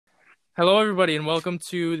Hello, everybody, and welcome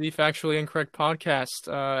to the Factually Incorrect Podcast,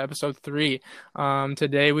 episode 3.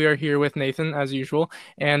 Today we are here with Nathan, as usual,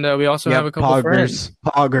 and we also have Yep, a couple friends.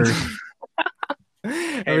 poggers.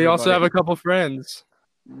 And Hey, we also everybody. have a couple friends.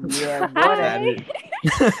 Yeah, Hi.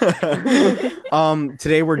 buddy.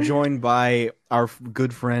 Today we're joined by our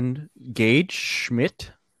good friend Gage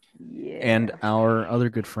Schmidt Yeah. and our other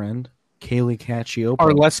good friend Kaylee Cacciopo.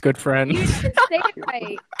 Our less good You friend. didn't say it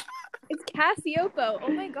right. It's Cassiopo. Oh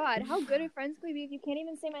my god, how good of friends can we be if you can't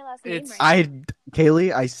even say my last name It's- right?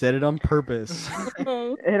 Kaylee, I said it on purpose.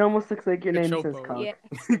 Oh, It almost looks like your name says Cacciopo. cock. yeah.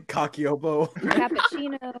 Cacciopo.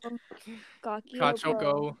 Cappuccino.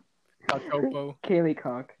 Cachoco. Cachopo. Kaylee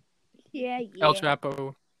cock. Yeah. El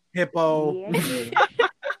Chapo. Hippo. Yeah.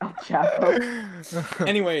 El Chapo.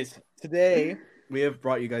 Anyways, today we have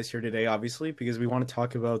brought you guys here today, obviously, because we want to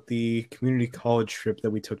talk about the community college trip that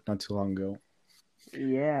we took not too long ago.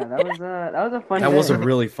 Yeah, that was a fun. That was a day.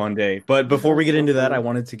 really fun day. But before we get into that, I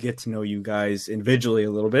wanted to get to know you guys individually a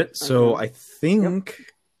little bit. So Okay. I think,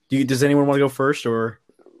 does anyone want to go first or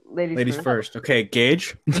Ladies first? Okay,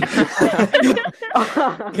 Gage.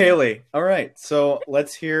 Kaylee. All right. So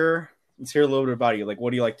let's hear a little bit about you. Like,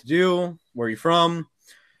 what do you like to do? Where are you from?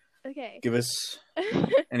 Okay. Give us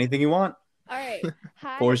anything you want. All right.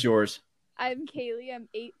 Hi. Floor is yours. I'm Kaylee. I'm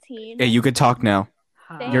 18. Hey, you could talk now.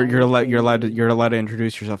 Thank You're allowed to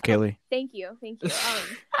introduce yourself, Kaylee. Thank you.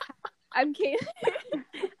 I'm Kaylee.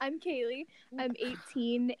 I'm Kaylee. I'm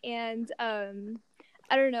 18, and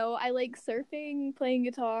I don't know. I like surfing, playing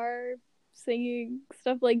guitar, singing,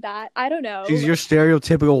 stuff like that. I don't know. She's your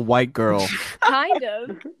stereotypical white girl. Kind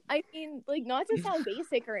of. I mean, like, not to sound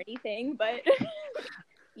basic or anything, but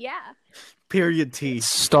yeah. Period T.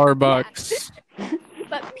 Starbucks.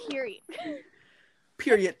 But period.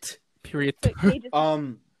 Period. Period. But they just,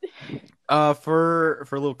 For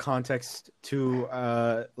a little context to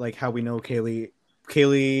like how we know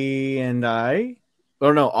Kaylee and I,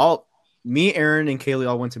 or no, me, Aaron, and Kaylee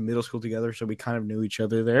all went to middle school together, so we kind of knew each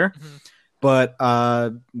other there. Mhm. But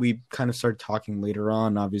we kind of started talking later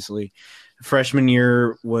on. Obviously, freshman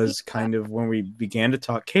year was kind of when we began to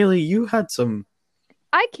talk. Kaylee, you had some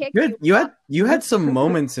I kicked good. You had some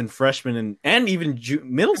moments in freshman and even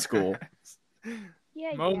middle school.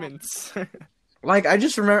 Yeah. Moments. Like I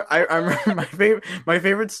just remember, I remember my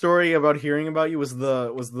favorite story about hearing about you was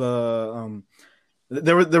there was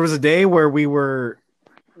a day where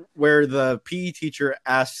the PE teacher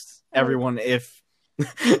asked everyone if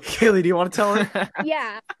Kaylee, do you want to tell her?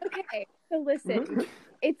 Yeah. Okay. So listen,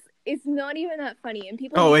 it's not even that funny, and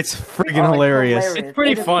people. Oh, it's freaking Oh, hilarious. It's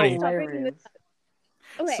pretty It is funny. Stop bringing this up.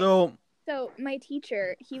 Okay. So So my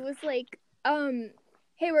teacher, he was like,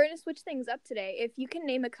 hey, we're gonna switch things up today. If you can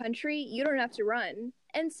name a country, you don't have to run.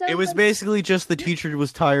 And so it was like, basically just the teacher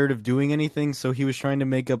was tired of doing anything, so he was trying to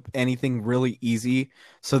make up anything really easy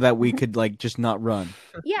so that we could like just not run.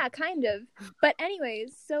 yeah, kind of. But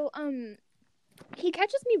anyways, so he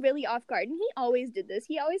catches me really off guard, and he always did this.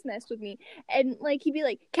 He always messed with me, and like he'd be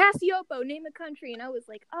like, Cassiopo, name a country, and I was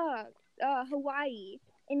like, Hawaii,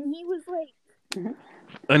 and he was like,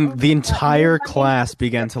 And the entire class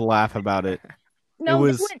began to laugh about it. no,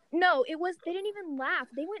 was- they didn't even laugh.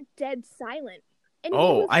 They went dead silent. And he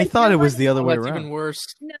Oh, was I like, thought "No, it was I the other don't way That's around. even worse.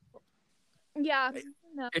 Yeah,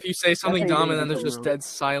 no. If you say something That's how you dumb and do then there's it just wrong. dead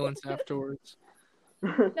silence afterwards.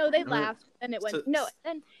 No, they No. laughed, and it went So- no,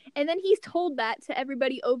 and then he's told that to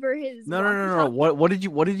everybody over his. No. walkie-talkie.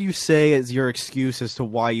 What did you say as your excuse as to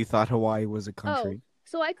why you thought Hawaii was a country?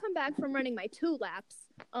 So I come back from running my 2 laps.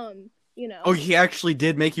 Oh, he actually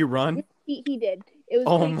did make you run? He did. It was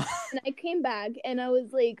Oh like, my. and I came back and I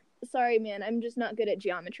was like, sorry, man, I'm just not good at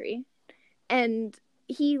geometry. And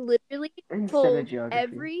he literally Instead of told geography.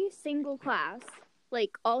 every single class,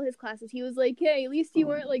 like all his classes, he was like, hey, at least you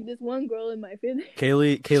weren't like this one girl in my fifth.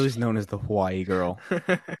 Kaylee's known as the Hawaii girl.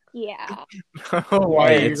 Yeah.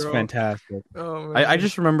 Hawaii, It's girl. fantastic. Oh, man. I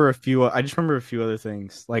just remember a few other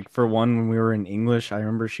things. Like for one, when we were in English, I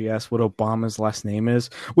remember she asked what Obama's last name is,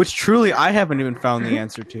 which truly I haven't even found the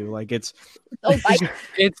answer to. Like it's Oh,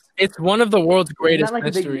 It's one of the world's Isn't greatest that like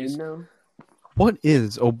a big mysteries. meme, though? what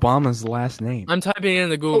is Obama's last name? I'm typing it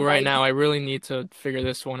into Google Oh, right right. now. I really need to figure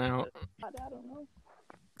this one out. I don't know.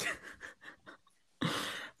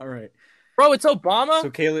 All right. Bro, it's Obama? So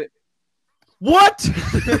Kaylee, what?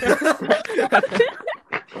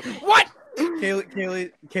 What?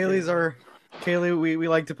 Kaylee. We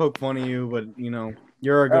like to poke fun at you, but you know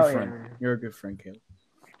you're a good Oh, friend. yeah. You're a good friend, Kaylee.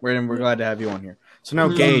 We're glad to have you on here. So now,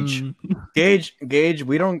 Gage,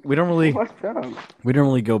 we don't really What's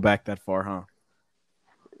up? go back that far, huh?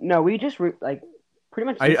 No, we just like pretty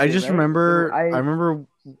much. I just right? remember I I remember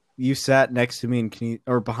you sat next to me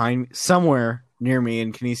or behind somewhere near me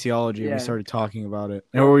in kinesiology, and Yeah. we started talking about it,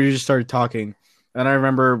 and we just started talking, and I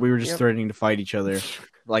remember we were just Yep. threatening to fight each other,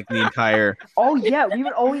 like the entire. Oh yeah, we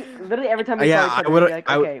would always literally every time we Yeah, saw each I other, would- we'd be like,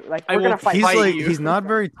 I would- okay, like I we're gonna will fight. He's fight like you. he's not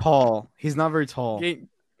very tall. He's not very tall.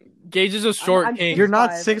 Gage is a short I'm king. You're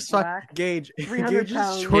not 6'5", 6'5", black, Gage. 300 Gage is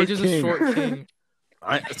pounds. short Gage is a king. short king.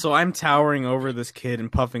 So I'm towering over this kid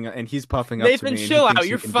and puffing, and he's puffing up to Nathan, me. and he chill thinks out. he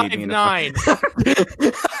You're can beat me in a fight.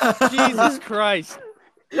 5'9". Jesus Christ.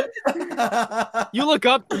 You look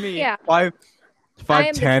up to me. Yeah,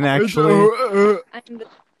 5'10" actually. I'm the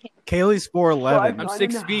Kaylee's 4'11". I'm Nine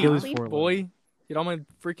 6 and a feet. half. Kaylee's 4'11". Boy, get on my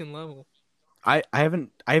freaking level.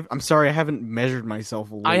 I'm sorry, I haven't measured myself.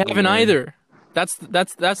 I lately, haven't man. either. That's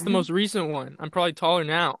the most recent one. I'm probably taller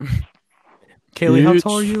now. Kaylee, how Bitch.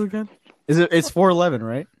 tall are you again? It's 4'11",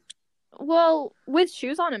 right? well with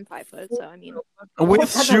shoes on. I'm 5 foot, so I mean, With that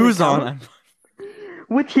doesn't shoes count. on.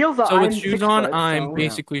 With heels on. So with I'm shoes 6 on, foot, I'm so-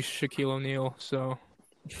 basically Shaquille O'Neal. So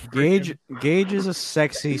Gage is a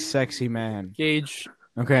sexy man. Gage,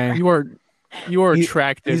 Okay, you are He-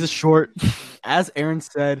 attractive. he's a short. As Aaron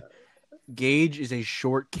said, Gage is a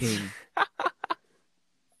short king.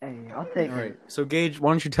 Hey, I'll take All right, it. so Gage,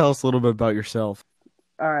 why don't you tell us a little bit about yourself?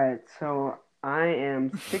 All right, so I am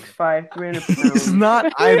 6'5", 300 He's pounds.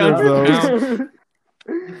 not either of those. those.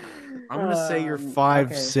 I'm gonna say you're Okay.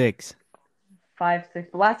 5'6".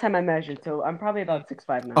 5'6". The last time I measured, so I'm probably about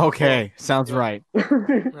 6'5" now. Okay, sounds right.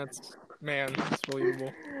 That's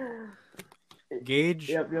believable. Gage,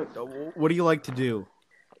 Yep. what do you like to do?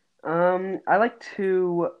 I like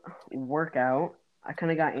to work out. I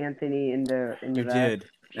kind of got Anthony into You that. did,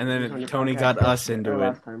 and He was on then your Tony podcast got us or into it.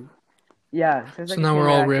 last time. Yeah. So, it's So like a now chain we're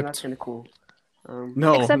all reaction, ripped. That's kind of cool.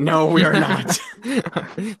 No, Except- no, we are not.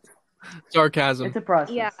 Sarcasm. It's a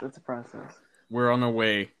process. Yeah. It's a process. We're on our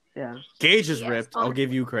way. Yeah. Gage is Yes, ripped. on- I'll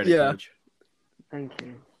give you credit, Yeah. Gage. Thank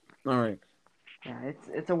you. All right. Yeah.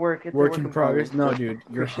 It's a work. It's Work a in progress. No, but dude,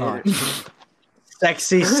 you're appreciate hot.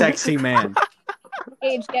 Sexy man.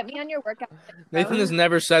 Gage, get me on your workout. Nathan has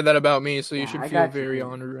never said that about me, so you Yeah, should I feel got you, very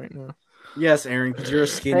man. honored right now. Yes, Aaron, because you're a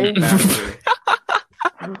skinny Thank bastard.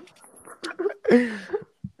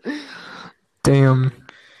 Damn.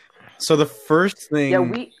 So the first thing, Yeah.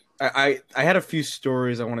 We. I had a few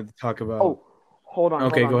stories I wanted to talk about. Oh, hold on.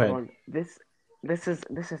 Okay, hold on, go hold ahead. on.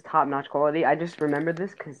 This is top notch quality. I just remembered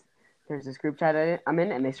this because there's this group chat I'm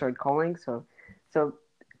in, and they started calling. So,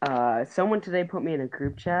 someone today put me in a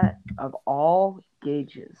group chat of all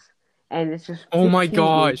gauges, and it's just Oh my 15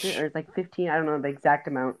 gosh. gauges, or it's like 15. I don't know the exact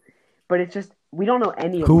amount, but it's just we don't know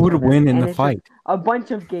any of Who each would other, win in and the it's just fight? a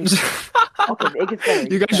bunch of gauges. Okay, it gets better.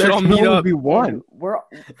 You guys It should gets all There meet can only up. be better. one. And we're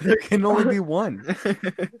There can only be one.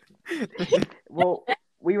 Well,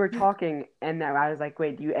 we were talking, and I was like,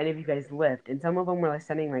 "Wait, do any of you guys lift?" And some of them were like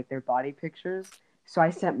sending like their body pictures. So I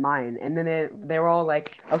sent mine, and then they were all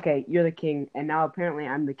like, "Okay, you're the king," and now apparently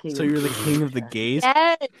I'm the king. So of you're the king of the gays?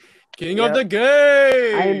 Yes. King Yep. of the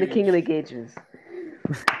gays. I am the king of the gauges.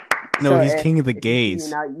 No, he's if- king of the if you gays. see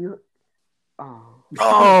me Now you. Oh.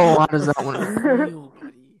 Oh, how does that one? Real,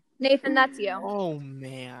 buddy. Nathan, that's you. Oh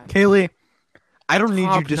man. Kaylee, I don't need you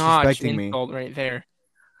Top-notch disrespecting me. insult right there.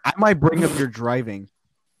 I might bring up your driving.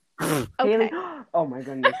 Okay. Kaylee, oh my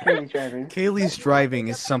goodness, Kaylee's driving. Kaylee's driving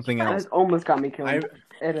is something That else. almost got me killed. I-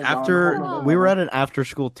 It is After on a whole nother we were level. at an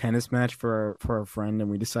after-school tennis match for our friend,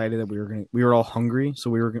 and we decided that we were all hungry,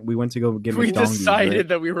 so we went to go get We McDonald's. decided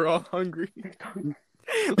that we were all hungry.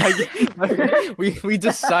 like, we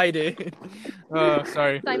decided.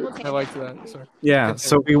 Sorry. I liked that. Sorry. Yeah,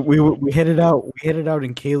 so we headed out. We headed out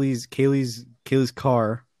in Kaylee's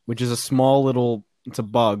car, which is a small little. It's a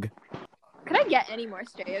bug. Could I get any more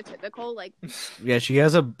stereotypical? Like, Yeah, she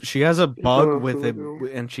has a bug Oh, with it, hula girl.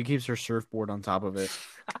 and she keeps her surfboard on top of it.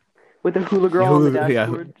 With the hula girl on the Yeah,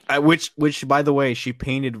 dashboard. which by the way, she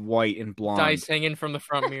painted white and blonde. Dice hanging from the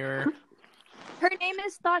front mirror. her name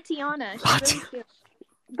is Tatiana. She's really cute.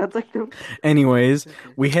 That's like the. Anyways,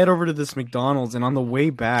 we head over to this McDonald's, and on the way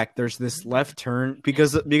back, there's this left turn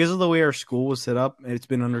because of the way our school was set up. It's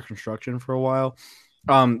been under construction for a while.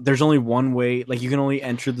 There's only one way, like you can only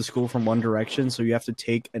enter the school from one direction, so you have to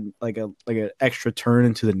take an extra turn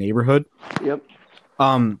into the neighborhood. Yep.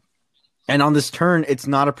 And on this turn, it's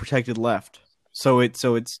not a protected left, so it's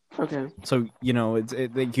Okay.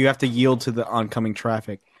 like you have to yield to the oncoming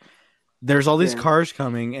traffic. There's all these Yeah. cars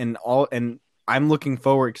coming, and I'm looking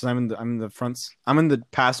forward because I'm in the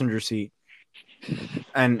passenger seat,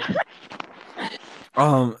 and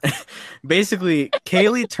basically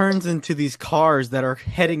Kaylee turns into these cars that are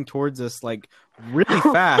heading towards us like really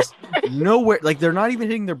fast. Nowhere, like they're not even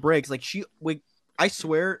hitting their brakes. Like I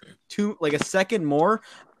swear, a second more,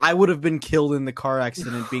 I would have been killed in the car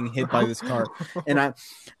accident being hit by this car. And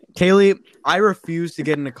Kaylee, I refuse to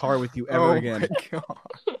get in a car with you ever again. My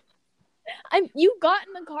God. You got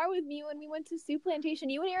in the car with me when we went to Soup Plantation.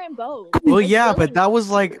 You and Aaron both. Well, Like, yeah, really? but that was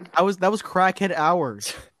crackhead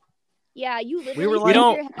hours. Yeah, you literally. We were stuck like,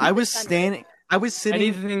 your head I in was the sunroof. standing. I was sitting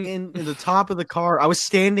Anything- in the top of the car. I was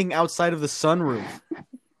standing outside of the sunroof,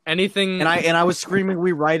 Anything. and I was screaming,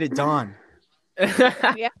 "We ride at dawn."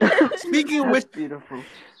 Yeah. Speaking of That's which, beautiful.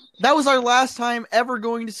 that was our last time ever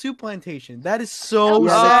going to Soup Plantation. That is so Yeah.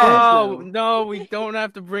 sad. Oh no, we don't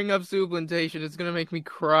have to bring up Soup Plantation. It's gonna make me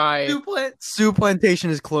cry. Soup Plantation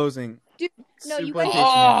is closing. No, Soup you guys. Plantation.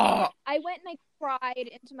 Oh, I went and I cried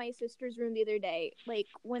into my sister's room the other day. Like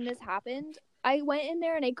when this happened, I went in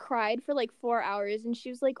there and I cried for like 4 hours, and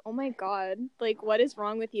she was like, "Oh my God, like what is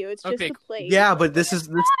wrong with you? It's just Okay, a place." Yeah, but this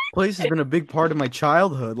place has been a big part of my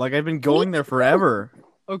childhood. Like I've been going there forever.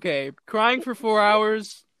 okay. Crying for 4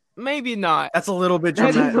 hours? Maybe not. That's a little bit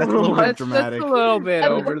That's dramatic. That's a little bit That's dramatic. a little bit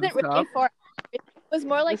It over the wasn't really top. 4 hours. It was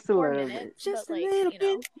more like Just a 4 little bit. minutes. Just but, a like, little you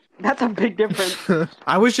know. bit. That's a big difference.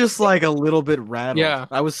 I was just like a little bit rattled. Yeah.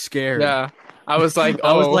 I was scared. Yeah, I was like,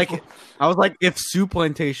 I was oh. like, if Soup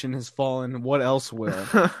Plantation has fallen, what else will?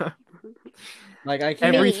 Like I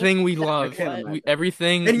can't. everything we That's love, what-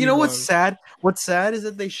 everything. And you we know what's love. sad? What's sad is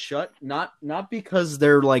that they shut not because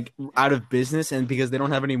they're like out of business and because they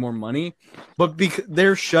don't have any more money, but because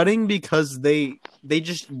they're shutting because they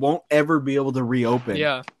just won't ever be able to reopen.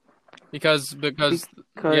 Yeah, because yeah,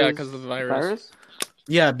 because of the virus.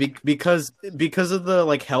 Yeah, because of the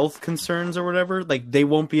like health concerns or whatever, like they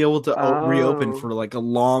won't be able to reopen Oh. for like a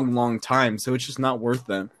long time. So it's just not worth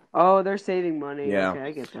them. Oh, they're saving money. Yeah. Okay,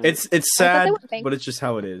 I get that. It's I thought sad, they were bank- but it's just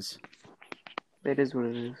how it is. It is what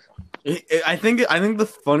it is. I think the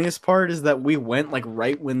funniest part is that we went like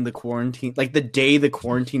right when the quarantine, like the day the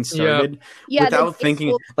quarantine started, Yeah, without the big thinking.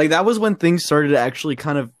 school- Like that was when things started to actually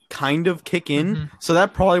kind of kick in. Mhm. So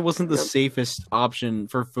that probably wasn't the Yep. safest option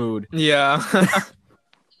for food. Yeah.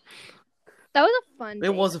 That was a fun.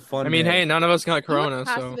 It was a fun. I mean, day. hey, none of us got You were corona,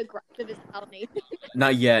 so passive aggressive as hell, Nathan.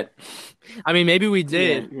 Not yet. I mean, maybe we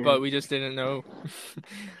did, Yeah. but we just didn't know.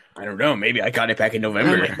 I don't know. Maybe I got it back in Oh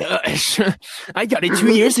November. my gosh, I got it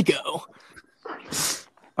 2 years ago.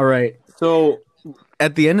 All right. So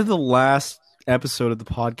at the end of the last episode of the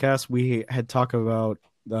podcast, we had talked about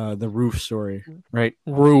the roof story, right?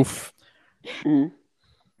 Roof. Mhm.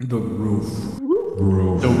 The roof.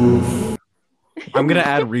 The roof. I'm gonna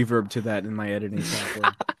add reverb to that in my editing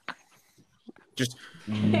software. Just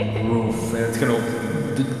roof. And it's gonna.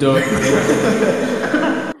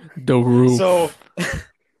 The roof. So.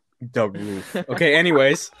 The roof. Okay.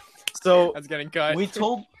 Anyways, so That's getting cut. we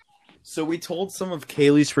told some of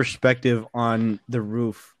Kaylee's perspective on the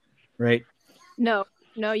roof, right? No,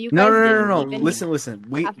 you guys No. didn't even- Listen.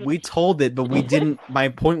 We told it, but we didn't. My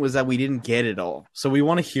point was that we didn't get it all, so we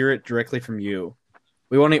want to hear it directly from you.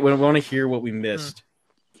 We want to hear what we missed.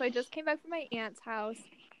 So I just came back from my aunt's house,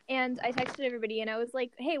 and I texted everybody, and I was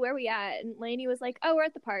like, "Hey, where are we at?" And Lainey was like, "Oh, we're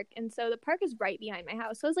at the park." And so the park is right behind my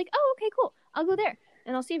house. So I was like, "Oh, okay, cool. I'll go there,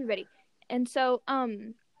 and I'll see everybody." And so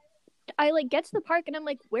I like get to the park, and I'm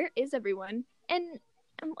like, "Where is everyone?" And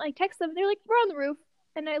I'm like, text them. They're like, "We're on the roof."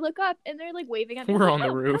 And I look up, and they're like waving at me. We're I'm on like,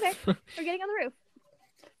 the "Oh, roof. Okay, we're getting on the roof.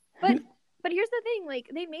 But here's the thing, like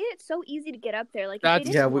they made it so easy to get up there. Like if That's-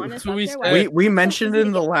 they didn't yeah, want us so up we there, said- why We mentioned so it in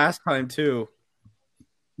easy the to get- last time too.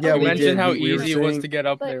 Yeah, we we mentioned did. how We were easy it was saying- to get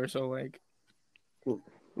up But- there. So like, Wait,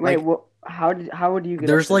 Like- what? How would you get?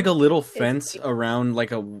 There's up like a there? little fence around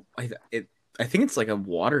like I think it's like a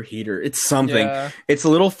water heater. It's something. yeah, It's a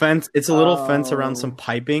little fence. It's a little fence around Oh. some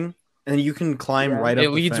piping, and you can climb Yeah. right up. it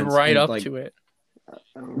the leads fence right and, up like, to it.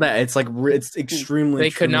 Yeah, it's like it's extremely. They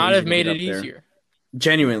could extremely not easy have to made get it up there. easier.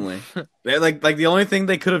 Genuinely, like the only thing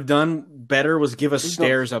they could have done better was give us Go-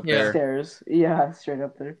 stairs up Yeah. there. Stairs. Yeah, straight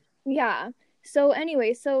up there. Yeah. So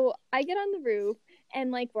anyway, so I get on the roof and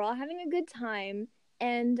like we're all having a good time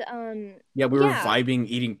and Yeah, we were Yeah. vibing,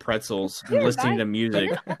 eating pretzels, We and were listening to and music.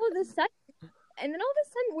 then all of a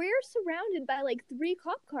sudden we're surrounded by like 3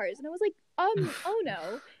 cop cars and I was like, oh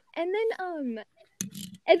no. And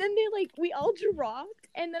then they like we all dropped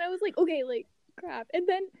and then I was like, okay, like crap. And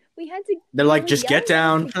then we had to They're like, like, just get yell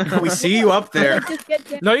down. at them. We see you up there. Like, just get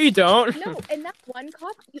down. No, you don't. No, and that one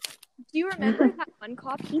cop, do you remember that one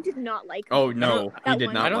cop? He did not like me. Oh no, he That did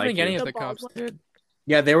one- not I don't like think you. any of The the bald cops one. did.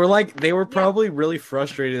 Yeah, they were probably really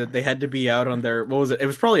frustrated that they had to be out on their what was it? It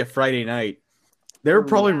was probably a Friday night. They were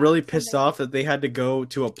probably Yeah, really pissed Sunday. off that they had to go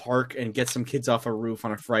to a park and get some kids off a roof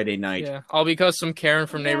on a Friday night. Yeah, all because some Karen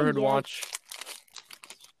from Yeah, Neighborhood yeah. Watch.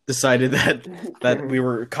 Decided that we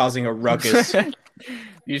were causing a ruckus.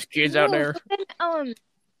 These kids out No, there. but then,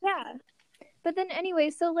 Yeah. But then anyway,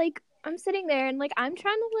 so like I'm sitting there and like I'm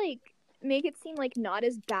trying to like make it seem like not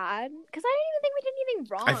as bad because I didn't even think we did anything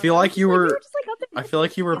wrong. I feel like you we were. were just, like, up there I feel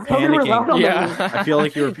like you were I thought we were loud panicking. on Yeah. I feel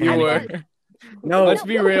like you were You panicking. were. No, Let's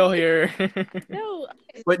be real here. No,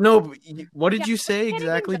 but no. What did Yeah, you say panicking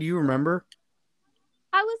exactly? Do you remember?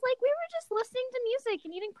 I was like, we were just listening to music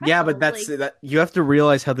and eating pretzels. Yeah, but that's like, that. You have to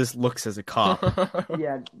realize how this looks as a cop.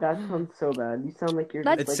 Yeah, that sounds so bad. You sound like you're.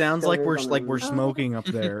 That's- It just, sounds like we're stoners on like the we're roof. smoking up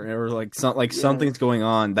there, or like Yeah. something's going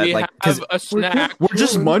on. That We like because have a snack. we're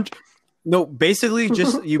just No, basically,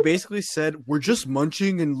 you basically said we're just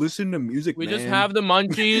munching and listening to music. We man. just have the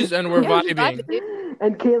munchies and we're Yeah, we got vibing. it, dude.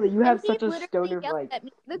 And Kayla, you have And he such a literally stoner yelled like. at me.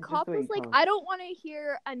 The just cop the way was you like, talk. I don't want to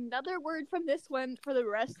hear another word from this one for the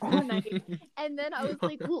rest of the night. And then I was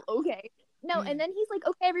like, well, okay. No, and then he's like,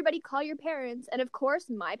 okay, everybody call your parents. And of course,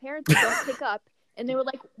 my parents don't pick up. And they were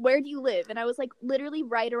like, where do you live? And I was like, literally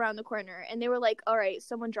right around the corner. And they were like, all right,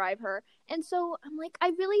 someone drive her. And so I'm like,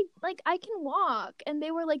 I really, like, I can walk. And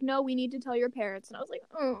they were like, no, we need to tell your parents. And I was like,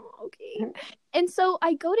 oh, okay. And so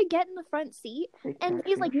I go to get in the front seat. And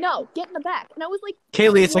he's like, no, get in the back. And I was like,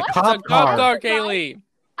 Kaylee, it's what? a cop It's a cop car. car, Kaylee.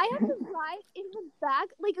 I have to drive in the back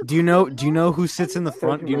like a Do you know criminal? who sits in the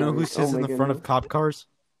front? Do you know who sits Oh in my the front of goodness. cop cars?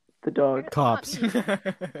 The dog. Cops.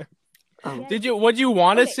 Oh. Would you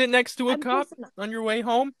want to Okay, sit next to a I'm cop close enough. on your way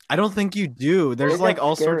home? I don't think you do. There's They like got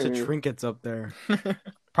all sorts of scary. trinkets up there.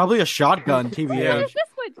 Probably a shotgun, What TBH. is this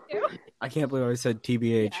one too? I can't believe I said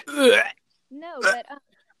TBH. No, but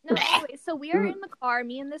no. Anyway, so we are in the car,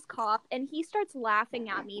 me and this cop, and he starts laughing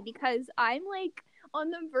at me because I'm like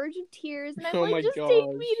on the verge of tears, and I'm Oh my like, just take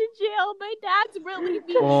gosh. me to jail. My dad's really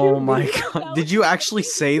mean. Oh to my me." god. So- Did you actually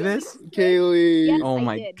say this? Kaylee. Yes, Oh I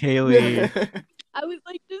my did. Kaylee. I was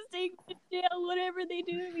like, just take me to jail. Whatever they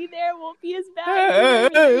do to me there won't be as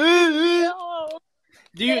bad. No.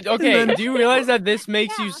 Do you realize that this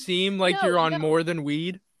makes you Yeah. seem like No, you're on no. more than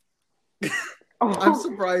weed? I'm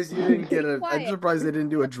surprised you didn't get a. I'm Quiet. surprised they didn't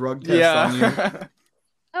do a drug test on you. Yeah.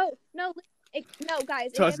 Oh no, no, guys,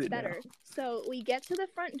 it Does gets it now? better. So we get to the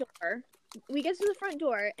front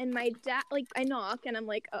door. And my dad, like, I knock, and I'm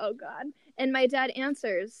like, oh god, and my dad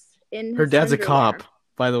answers in Her his dad's a underwear. cop,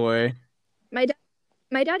 by the way.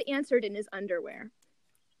 My dad answered in his underwear,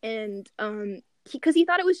 and because he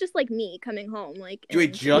thought it was just like me coming home, like. Wait,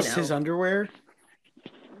 and, just you know. his underwear?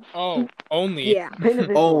 Oh, only. Yeah. Paint a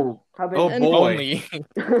visual. Oh, How big oh is it? boy. Only.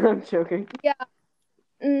 I'm joking.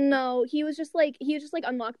 No, he just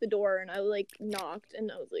unlocked the door, and I like knocked,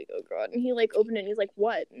 and I was like, oh god, and he like opened it, and he's like,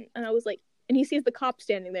 what? And I was like, and he sees the cop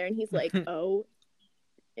standing there, and he's like, oh.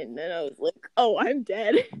 And then I was like, oh, I'm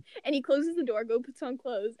dead. And he closes the door, puts on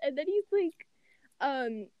clothes, and then he's like,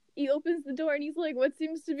 he opens the door, and he's like, what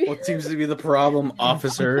seems to be the problem,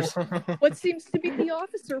 officers? what seems to be the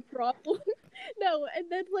officer problem? No, and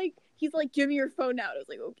then like he's like, give me your phone now. I was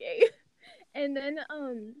like, okay. And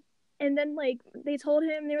then like they told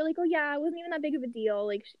him, they were like, oh yeah, it wasn't even that big of a deal,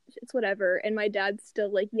 like it's whatever. And my dad's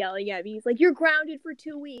still like yelling at me. He's like, you're grounded for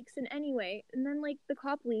 2 weeks. And anyway, and then like the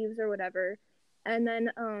cop leaves or whatever, and then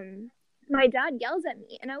my dad yells at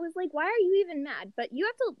me, and I was like, why are you even mad? But you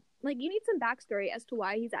have to like, you need some backstory as to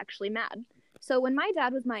why he's actually mad. So when my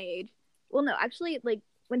dad was my age, well no, actually like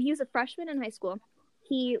when he was a freshman in high school,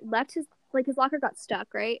 he left his locker got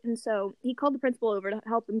stuck, right? And so he called the principal over to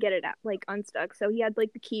help him get it like unstuck. So he had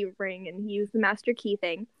like the key ring, and he used the master key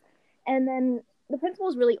thing. And then the principal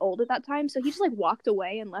was really old at that time, so he just like walked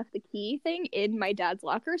away and left the key thing in my dad's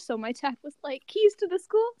locker. So my dad was like, keys to the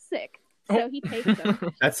school? Sick. So he takes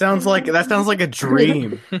them. That sounds like a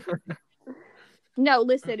dream. No,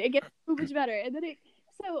 listen, it gets so much better. And then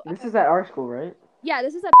This is at our school, right? yeah,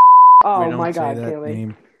 this is a Oh We don't my say god, that Kaylee.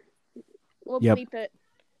 name. we'll Yep. bleep it.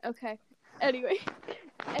 Okay. Anyway,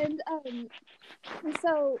 and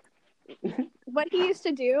so what he used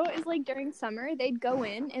to do is like during summer they'd go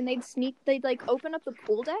in and they'd like open up the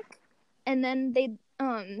pool deck, and then they'd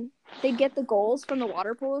get the goals from the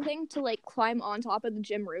water polo thing to like climb on top of the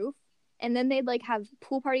gym roof, and then they'd like have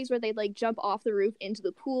pool parties where they'd like jump off the roof into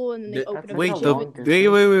the pool, and then they open up Wait, the the-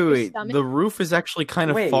 gym. wait. stomach. The roof is actually kind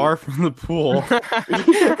of Wait. far from the pool.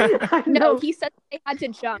 I No, know. he said they had to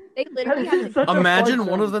jump. They literally had to Such a Imagine fun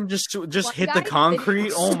one thing. of them just One hit the guy concrete.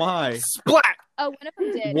 did- Oh my! Splat! Oh, one of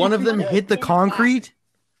them did. One of them hit the concrete.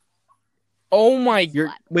 Oh my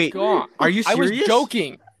You're wait. god. Are you I was serious?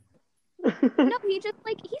 joking. No, he just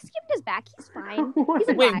like he skinned his back. He's fine. He's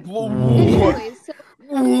a Wait, guy. what? Anyways, so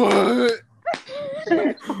What?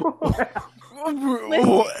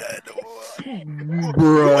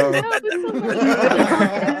 Bro. no, but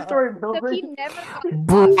Story so building. he never got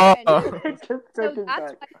Bruh. caught. It just So took him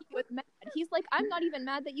that's back. why he was mad. He's like, I'm not even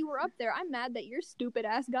mad that you were up there. I'm mad that your stupid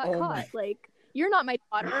ass got Oh caught. my- Like, you're not my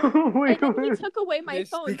daughter. Wait, And then he wait. took away my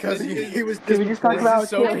phone. Because he was Can we just talk This about is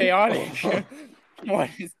so Kaylee? chaotic. What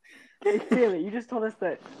is Hey, Kaylee, you just told us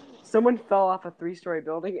that someone fell off a 3-story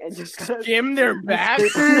building and just got skim their back?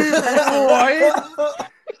 What?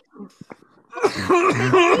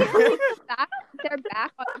 Their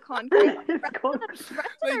back on the concrete. It's called- The rest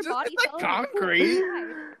They of their just body hit the fell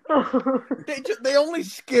concrete? They only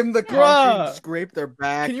skim the concrete, Bruh. and scrape their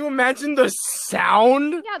back. Can you imagine the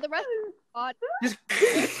sound? Yeah, the rest of their body.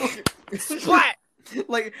 Just Splat!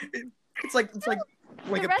 like it's like The a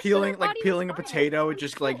rest of peeling their like body peeling a was fine. potato. It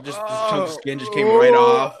just like just Oh. this chunk of skin just came right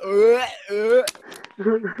off.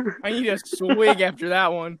 I need a swig after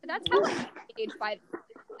that one. That's how I met Gage.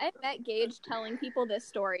 I met Gage telling people this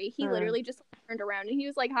story. He literally just turned around and he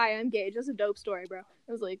was like, "Hi, I'm Gage. That's a dope story, bro."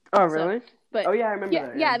 I was like, Oh, "So-" really? But Oh, yeah, I remember yeah,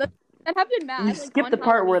 that. yeah, that happened in math. You like, skipped on the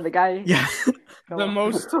part where the Halloween. guy Yeah. fell The off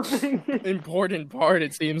most something. important part,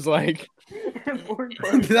 it seems like. Important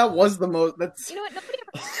part. That was the most. That's. You know what?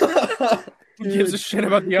 Nobody ever. Who gives a shit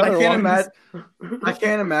about the I other can't ones? I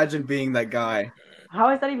can't imagine being that guy. How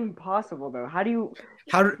is that even possible, though? How do you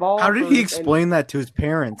How did fall how did from he and- explain that to his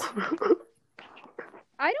parents?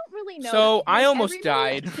 I don't really know. So, I Like, almost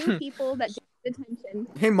everybody- died. Two people that paid attention.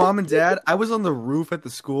 Hey, mom and dad, I was on the roof at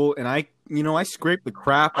the school, and I scraped the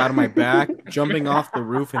crap out of my back jumping off the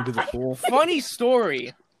roof into the pool. Funny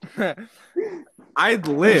story. I'd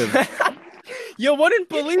live You wouldn't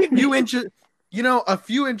believe me. a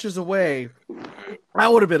few inches away. I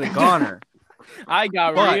would have been a goner. I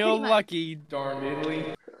got But- real Pretty much. lucky, darn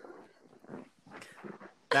Italy.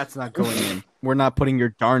 That's not going in. We're not putting your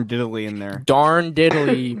darn diddly in there. Darn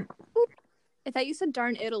diddly. I thought you said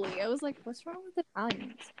darn Italy. I was like, what's wrong with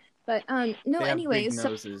Italians? But no. They have Anyways, big so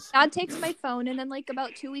noses. Dad takes my phone, and then like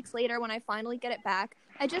about 2 weeks later, when I finally get it back,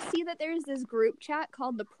 I just see that there's this group chat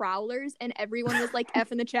called the Prowlers, and everyone was like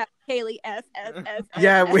F in the chat. Kaylee F F F. F,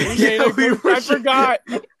 Yeah, F. we I forgot.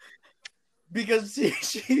 because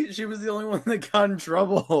she was the only one that got in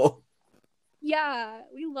trouble. Yeah,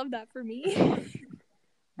 we love that for me.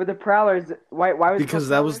 But the Prowlers, why was it Because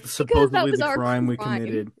called that was Prowlers? supposedly was the our crime we crime.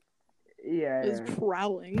 committed. Yeah, Is yeah.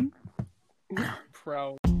 prowling.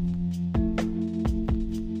 Pro.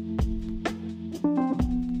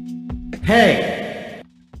 Hey,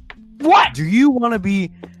 What? do you want to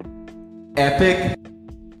be epic?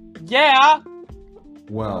 Yeah.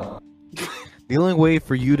 Well, the only way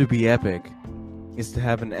for you to be epic is to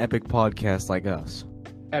have an epic podcast like us.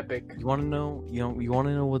 Epic. You want to know? You want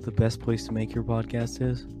to know what the best place to make your podcast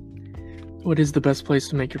is? What is the best place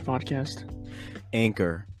to make your podcast?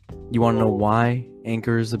 Anchor. You want to know why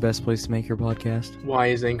Anchor is the best place to make your podcast? Why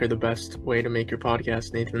is Anchor the best way to make your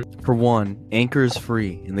podcast, Nathan? For one, Anchor is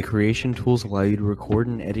free, and the creation tools allow you to record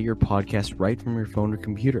and edit your podcast right from your phone or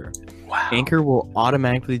computer. Wow. Anchor will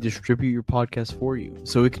automatically distribute your podcast for you,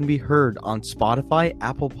 so it can be heard on Spotify,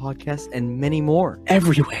 Apple Podcasts, and many more.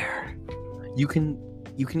 Everywhere. You can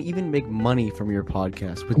even make money from your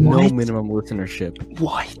podcast with no What? minimum listenership,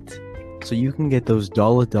 What? so you can get those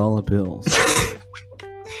dollar bills.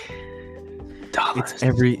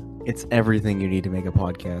 It's everything you need to make a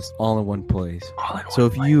podcast all in one place. So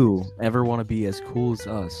if you ever want to be as cool as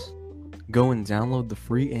us, go and download the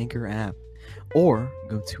free Anchor app or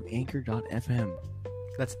go to anchor.fm.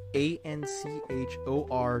 That's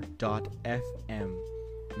ANCHOR.FM.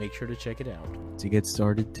 Make sure to check it out to get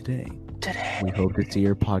started today. We hope to see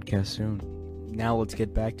your podcast soon. Now let's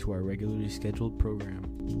get back to our regularly scheduled program.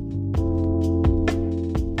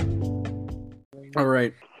 All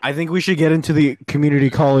right. I think we should get into the community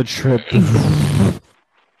college trip.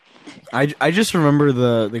 I just remember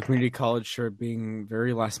the community college trip being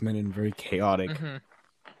very last minute and very chaotic. Mm-hmm.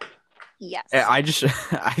 Yes. I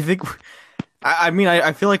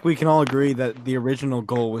feel like we can all agree that the original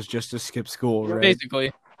goal was just to skip school, right?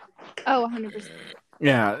 Basically. Oh, 100%.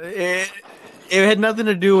 Yeah. It had nothing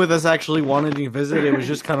to do with us actually wanting to visit. It was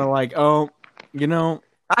just kind of like,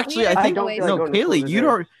 actually, I I think don't feel like going to Kaylee,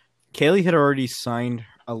 school Kaylee had already signed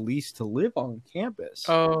a lease to live on campus,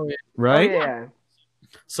 Oh, yeah. right? Oh, yeah.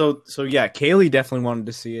 So yeah, Kaylee definitely wanted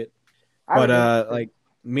to see it, I but would- like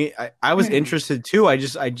me, I was interested too. I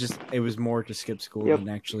just it was more to skip school Yep. than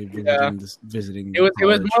actually Yeah. visiting. It was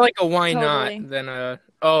college. more like a why Totally. not than a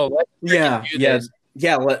let's Yeah, do yeah, this.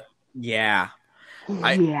 yeah. yeah.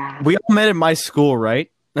 We all met at my school, right?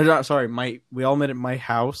 No, sorry, we all met at my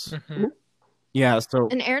house. Mhm. Yeah, so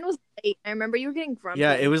And Aaron was late. I remember you were getting grumpy.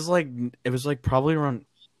 yeah, it was like probably around.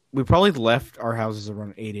 We probably left our houses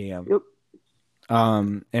around 8 a.m. Yep.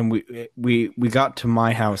 And we got to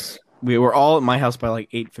my house we were all at my house by like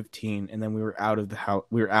 8:15, and then we were out of the house.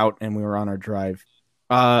 We were out and we were on our drive.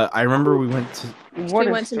 I remember we went to. What We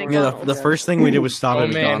a went to story. McDonald's. The first thing we did was stop Oh at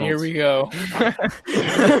man, McDonald's. here we go.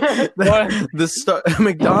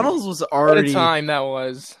 McDonald's was What a already time that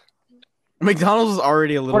was. McDonald's was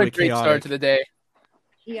already a little What a bit great start chaotic. to the day.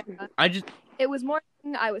 Yeah. It was morning.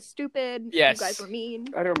 I was stupid. Yes. You guys were mean.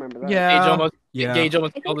 I don't remember that. Gage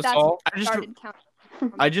almost I killed think us that's all. I just started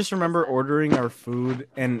counting. I just remember ordering our food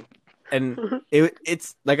and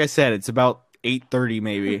it's like I said, it's about 8:30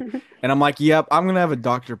 maybe, and I'm like, yep, I'm gonna have a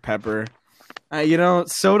Dr. Pepper.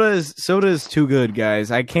 Soda is too good,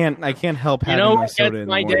 guys. I can't help You having know my what soda gets in the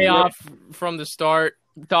my morning. day off from the start?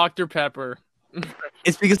 Dr. Pepper.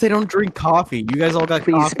 It's because they don't drink coffee. You guys all got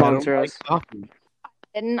Please coffee. I don't sponsor like us. coffee.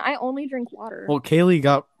 And I only drink water. Well, Kaylee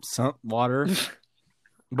got some water,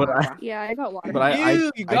 but Yeah, I got water. You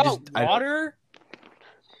I got just- I- water?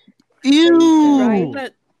 ew.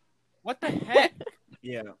 What the heck?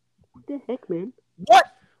 Yeah. What the heck, man? What?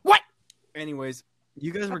 Anyways,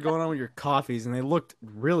 you guys were going on with your coffees, and they looked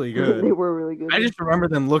really They good. were really good. I just remember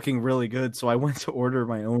them looking really good, so I went to order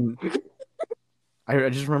my own. I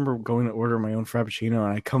just remember going to order my own Frappuccino,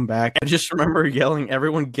 and I come back. I just remember yelling,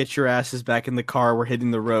 "Everyone, get your asses back in the car! We're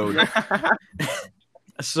hitting the road."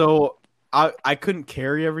 So I couldn't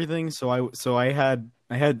carry everything, so I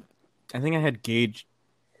think I had Gage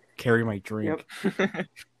carry my drink.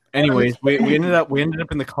 Anyways, we ended up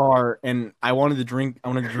in the car, and I wanted to drink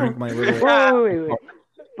my little. Wait.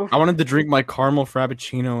 I wanted to drink my caramel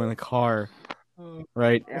Frappuccino in the car.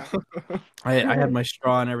 Right. Yeah. I had my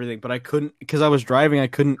straw and everything, but I couldn't because I was driving. I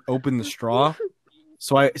couldn't open the straw,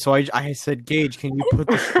 so I said, Gage, can you put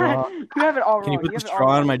the straw? You have it all wrong. Can you put the have it all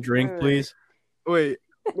straw in wrong. my drink, Wait. please? Wait.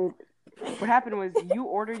 What happened was you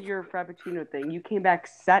ordered your Frappuccino thing. You came back,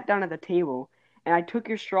 sat down at the table, and I took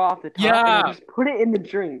your straw off the top and I just put it in the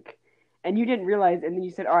drink. And you didn't realize, and then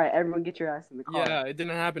you said, "All right, everyone, get your ass in the car." Yeah, it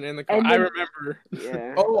didn't happen in the car. And I then- remember.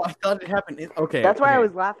 Yeah. Oh, I thought it happened. Okay, That's why I okay.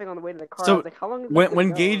 was laughing on the way to the car. So, I was like, "How long is this when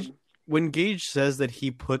been Gage going?" when Gage says that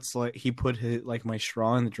he put his my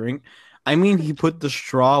straw in the drink, I mean he put the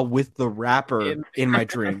straw with the wrapper in my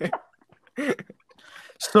drink.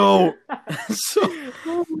 So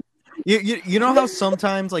you know how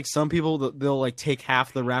sometimes like some people they'll like take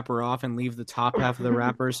half the wrapper off and leave the top half of the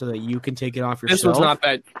wrapper so that you can take it off yourself. This was not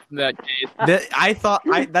that case. I thought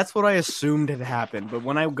that's what I assumed had happened, but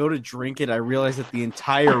when I go to drink it, I realize that the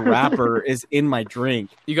entire wrapper is in my drink.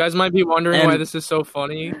 You guys might be wondering why And- this is so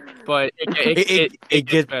funny, but It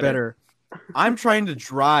gets better. I'm trying to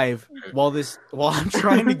drive while I'm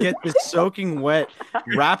trying to get this soaking wet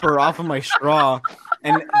wrapper off of my straw,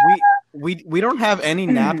 and we don't have any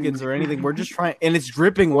napkins or anything. We're just trying, and it's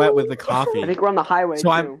dripping wet with the coffee. I think we're on the highway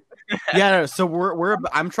So too. So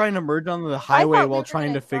I'm trying to merge onto the highway thought we while were trying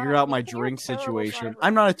gonna to figure drive. out my You're a drink terrible situation. driver.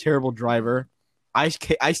 I'm not a terrible driver. I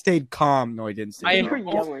stayed calm. No, I didn't stay You were calm.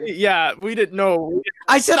 yelling. Yeah, we didn't know.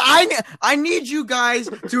 I said I need you guys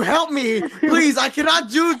to help me, please. I cannot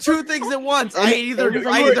do two things at once. I either It was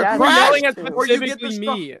like I you either were We're crash, yelling at or you get specifically the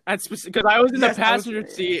me, because I was in Yes, the passenger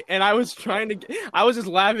seat and I was I was just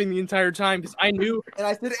laughing the entire time because I knew and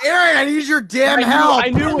I said, Aaron, I need your damn help. I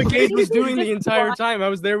knew what Gage was doing the entire time. I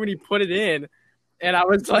was there when he put it in, and I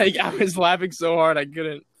was laughing so hard I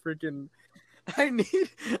couldn't freaking.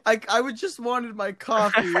 I would just wanted my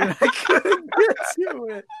coffee and I couldn't get to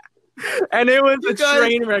it. And it was a guys-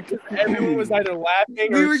 train wreck. 'Cause everyone was either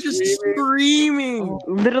laughing We or were just screaming. screaming.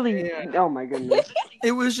 Literally. Oh my goodness.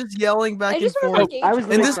 It was just yelling back I and just remember forth. Gage I was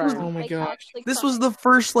And this crying. was- Oh my gosh. actually This was crying. the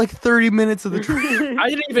first like 30 minutes of the trip. I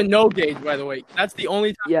didn't even know Gage, by the way. That's the only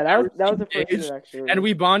time. Yeah, I that was the first Gage, introduction. And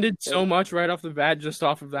we bonded so much right off the bat, just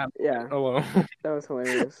off of that Yeah, alone, that was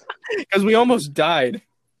hilarious. because we almost died.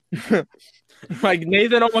 Like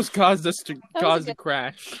Nathan almost caused us to was cause a a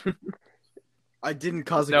crash. I didn't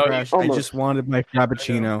cause a No, crash. I almost. just wanted my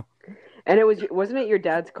frappuccino. And wasn't it your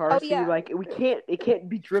dad's car? Oh, So yeah. you like it can't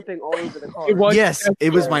be dripping all over the car. It was- Yes,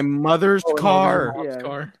 it was my mother's Oh, no, car. my mom's Yeah.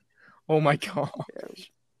 car. Oh my god.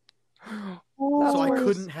 So I worse.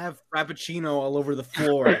 couldn't have frappuccino all over the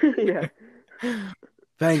floor. Yeah.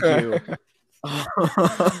 Thank you.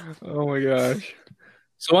 Oh my gosh.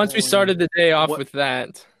 So once we started the day off with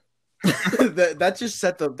that, that just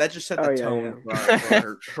set the Oh, yeah, tone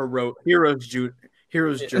for her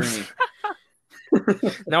hero's journey.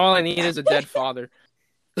 now all I need is a dead father.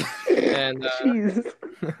 And Jeez.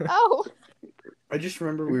 Oh, I just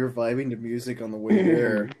remember we were vibing to music on the way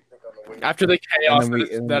there. after the chaos And then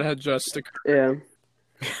we- that had just occurred.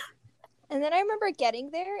 Yeah. And then I remember getting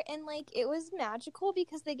there, and like it was magical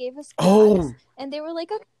because they gave us Oh. flags, and they were like,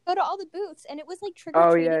 "Okay, go to all the booths," and it was like trick or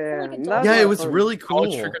Oh, treating yeah, for yeah. like That's adults. Yeah, a lot it of was fun. really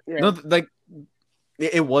cool. trick or- Yeah. No, like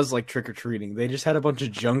it was like trick or treating. They just had a bunch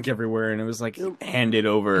of junk everywhere, and it was like handed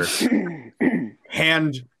over.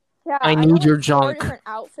 Hand. Yeah, I got, need like, your 4 junk. different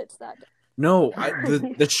outfits that day. No,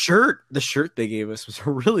 the shirt they gave us was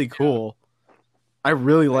really cool. I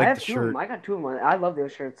really I liked have the 2 of them. shirt. I got 2 of them. I love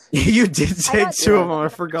those shirts. You did take got 2 of them. I I I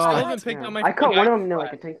forgot. haven't picked up my. I cut one of them into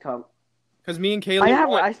like a tank top. Because me and Kaylee.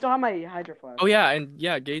 I still have my Hydro Flask. Oh yeah, and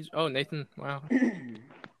yeah, Gage. Oh, Nathan. Wow,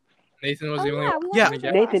 Nathan was Oh the only yeah, one. we Yeah. won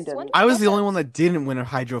Hydro Nathan Flask. did. When I was did the we only get one that didn't win a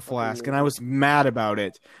hydro flask, and I was mad about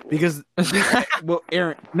it because, well,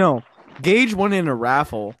 Aaron, no, Gage won in a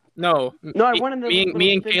raffle. No, No, I won in the me and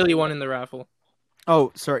little Kaylee thing. won in the raffle.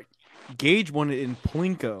 Oh, sorry, Gage won it in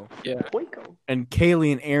Plinko, Yeah. Plinko. and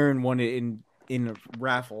Kaylee and Aaron won it in a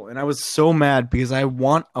raffle, and I was so mad because I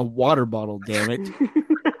want a water bottle. Damn it!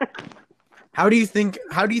 How do you think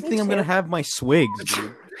I'm gonna have my swigs,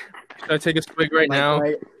 dude? Should I take a swig right now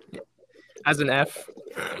Like, as an F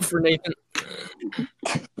for Nathan?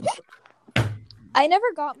 I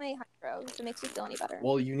never got my hydro, if it makes you feel any better.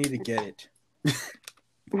 well, you need to get it.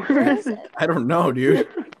 Where is it? I don't know, dude.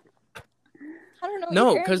 I don't know. No,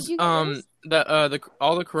 Aaron, because did you get yours? the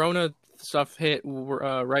all the Corona stuff hit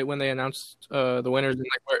right when they announced the winners, and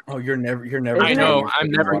like Oh, you're never. I Isn't know it- I'm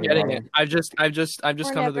never water getting bottle. it. I've just We're come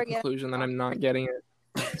to the never getting conclusion that I'm not getting it.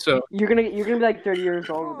 So You're gonna be like 30 years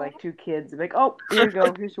old with like 2 kids. Like, oh, here you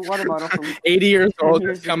go. Here's your water bottle from. 80 years old,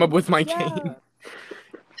 Years just come ago. up with my Yeah. game.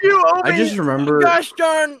 You owe I just remember. gosh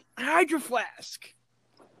darn hydro flask.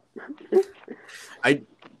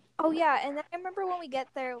 Oh yeah, and then I remember when we get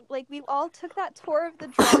there, like we all took that tour of the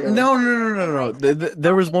drug. No.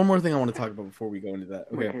 There was one more thing I want to talk about before we go into that.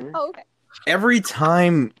 Okay. Oh, okay. Every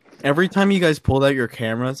time you guys pulled out your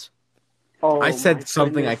cameras, Oh, I my said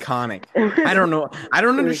something goodness. iconic. I don't know. I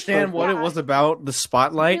don't It was understand so what it bad. was about the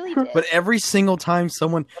spotlight, Really did. but every single time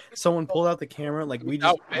someone pulled out the camera, like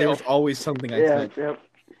there was always something I Yeah, said. yep.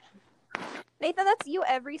 Nathan, that's you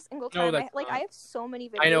every single No, time. that's I not. have so many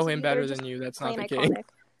videos. I know of him you that are better just than you. That's not plain the case. iconic.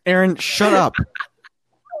 Aaron, shut up.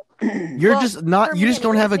 You're Well, just not. for You me just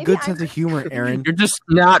don't have a anyways, good maybe sense I'm- of humor, Aaron. You're just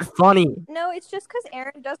not funny. No, it's just because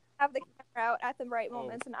Aaron doesn't have the camera out at the right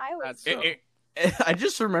moments, and I always. That's do. I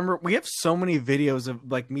just remember we have so many videos of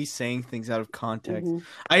like me saying things out of context. Mhm.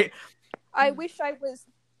 I wish I was.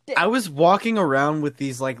 I was walking around with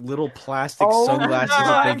these like little plastic Oh sunglasses my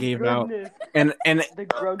that they gave out, goodness. and The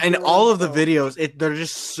Grug and dealer all of the himself. videos, they're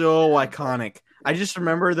just so iconic. I just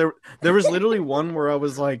remember there was literally one where I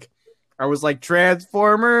was like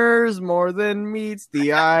Transformers more than meets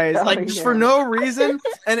the eyes, Oh, like just for yeah. no reason,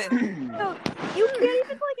 and it, No, you can't even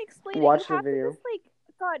like explain Watch it. the You have video. to just like.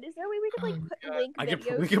 God, is there a way we could like put link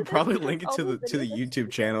videos? we to could this? probably link it All to the those to the videos?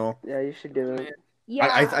 YouTube channel. Yeah, you should do it. Yeah.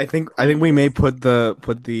 I think we may put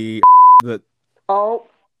the Oh,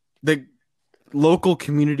 the local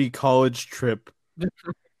community college trip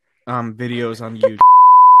videos on YouTube.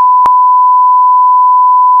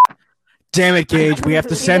 Damn it, Gage, we have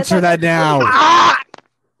to censor that now.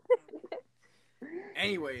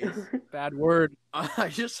 Anyways, Bad word. I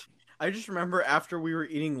just remember after we were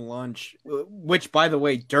eating lunch, which by the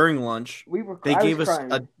way, during lunch, we were. they I gave was us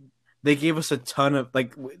crying. a ton of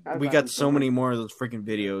like I was we laughing got so so many much. more of those freaking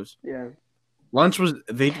videos. Yeah, Lunch was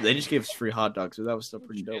they just gave us free hot dogs, so that was still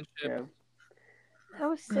pretty dope. yeah. That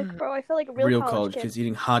was sick, bro. I feel like a real, college kid. kids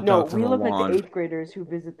eating hot No, dogs we on the look like lawn. the 8th graders who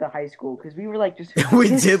visit the high school because we were like just. We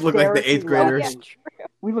did look like the 8th hysterically graders. laughing.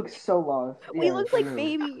 We look so lost. We Yeah, look I like know.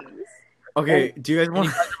 babies. Okay, do you guys want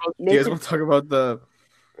Nathan- to talk about the?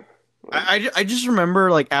 I just remember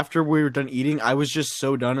like after we were done eating, I was just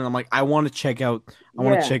so done, and I'm like, I want to check out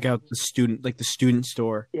the student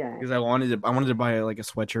store Yeah, because I wanted to buy like a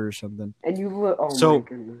sweatshirt or something. and you look. Oh So- my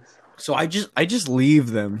goodness. So I just leave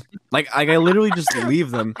them, like I literally just leave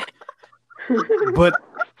them. But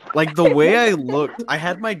like the way I looked, I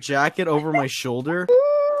had my jacket over my shoulder,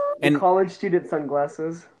 And and college student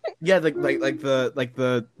sunglasses. yeah,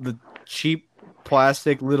 the cheap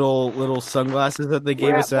plastic little sunglasses that they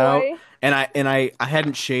gave Rat us out. boy. And I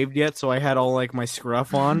hadn't shaved yet, so I had all like my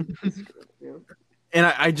scruff on. Yeah. And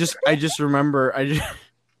I just remember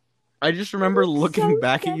I just remember looking so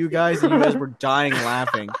back at you guys, and you guys were dying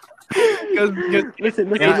laughing.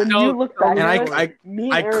 Listen, And I- when you look back And at us, I me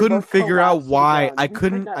and I Aaron couldn't both figure out collapsed why. down. I We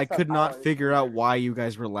couldn't not I stop could not ours. figure out why you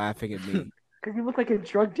guys were laughing at me. Because you look like a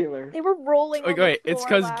drug dealer. They were rolling. on the Wait, it's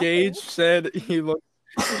floor because laughing. Gage said he looked.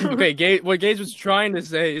 Okay, what Gage was trying to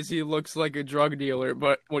say is he looks like a drug dealer,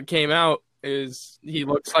 but what came out is he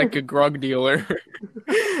looks like a Grug dealer.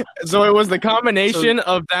 So it was the combination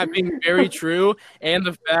of that being very true and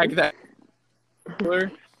the fact that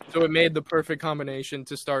so it made the perfect combination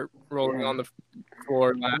to start rolling on the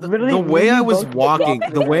floor. The way I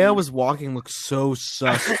was walking looked so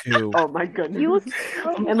sus too. Oh my goodness! You look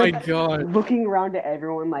Oh and my like god! looking around at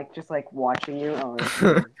everyone, like just like watching you.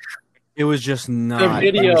 Oh, It was just not.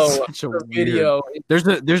 The video. It was such a The weird- video.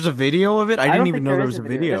 There's a video of it. I didn't don't even think know there is was a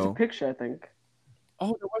video. There's a picture, I think. Oh,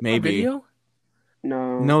 there was Maybe. a video?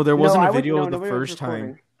 No, there wasn't a video of the nobody was first time.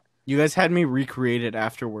 recording. You guys had me recreate it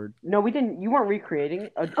afterward. No, we didn't. You weren't recreating.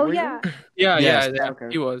 Oh were you? yeah. Yeah, Yes. yeah, Okay.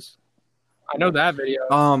 He was. I know that video.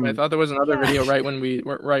 I thought there was another video right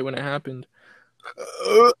when it happened.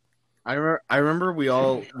 I remember we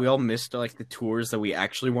all missed like the tours that we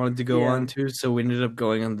actually wanted to go on to, so we ended up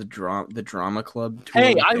going on the drama club tour.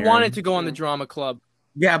 Hey, with I Aaron. wanted to go on the drama club.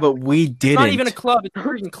 Yeah, but we didn't. It's not even a club. It's a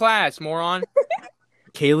freaking class, moron.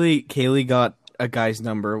 Kaylee got a guy's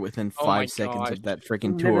number within Oh my 5 seconds gosh. of that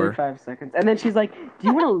freaking Literally tour. 5 seconds, and then she's like, "Do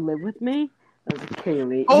you want to live with me?" I was like,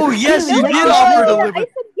 "Kaylee." Oh yes, Kaylee, you yes, did yes, offer to yes. live with. I said,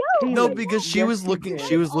 yo. No, Kaylee, because she yes, was you looking. did.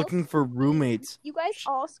 She was looking for roommates. You guys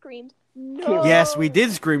all screamed no. Yes, we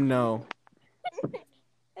did scream no.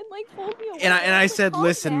 And like pulled me away. And I was said, like,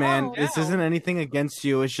 listen, calm man, down. this isn't anything against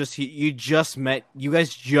you. It's just you just met. You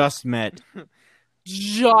guys just met.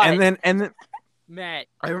 Shut And then Matt.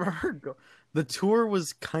 I remember the tour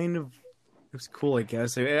was kind of. It was cool, I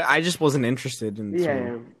guess. I just wasn't interested in. The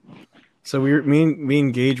tour. Yeah. So me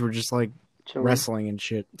and Gage were just like Chilling. wrestling and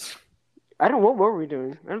shit. I don't. What were we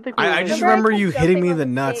doing? I don't think. We were I just Remember remember I you kept hitting me in jumping the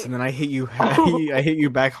on the nuts, stage? and then I hit you. I hit you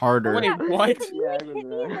back harder. Wait, Yeah, what? You Yeah, I hit me in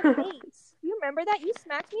remember the face. You remember that? You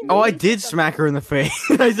smacked me in the Oh, I face did with smack her in the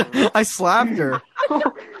face. I slapped her.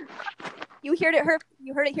 something. You heard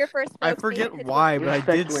it here first. I folks. forget David why, but I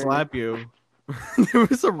Respect did women. slap you. There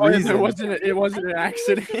was a Oh, yeah, reason. it wasn't an I was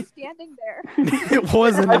accident. just standing there. It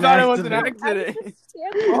wasn't I an thought it was an accident. I was accident. just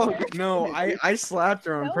standing Oh, there. no, I slapped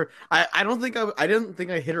her on No? purpose. I don't think I didn't think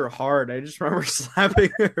I hit her hard. I just remember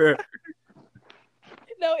slapping her.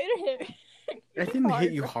 No, it hit. I didn't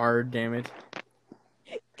hit you hard, damn it.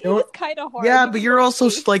 It was kind of hard. Yeah, You but was you're in also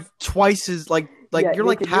the face. like twice as like Yeah, you're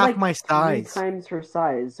like Nathan, half my 3 size. times her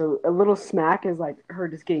size. So a little smack is like her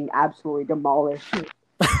just getting absolutely demolished.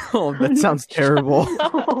 Oh, that sounds terrible.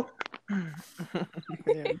 Oh,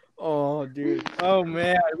 Oh, dude. Oh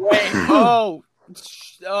man, wait. Oh.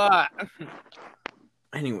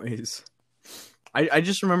 Anyways, I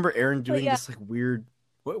just remember Aaron doing yeah. this like weird.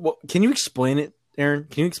 What? Can you explain it, Aaron?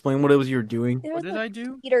 Can you explain what it was you were doing? It What was did a I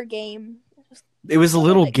do? theater game. It was a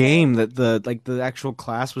little like game that the actual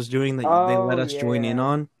class was doing that they let us join in yeah.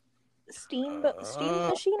 on. Steam machine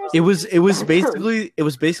or It something.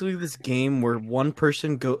 was basically this game where one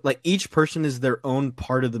person each person is their own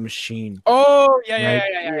part of the machine. Oh yeah,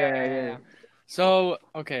 Right? yeah. So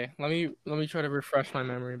okay, let me try to refresh my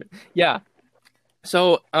memory a bit. Yeah.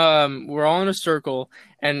 So we're all in a circle,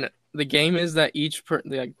 and the game is that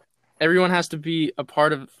everyone has to be a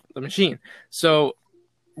part of the machine. So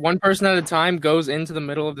one person at a time goes into the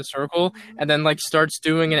middle of the circle and then like starts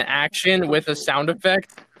doing an action with a sound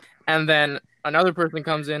effect, and then another person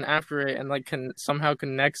comes in after it and like somehow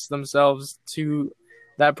connects themselves to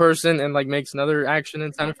that person and like makes another action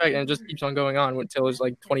and sound effect, and it just keeps on going on until there's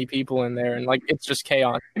like 20 people in there and like it's just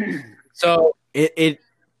chaos. So It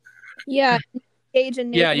Yeah. Gage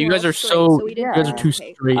and Yeah, Nathan you were guys all are straight, so- we didn't you guys are know. too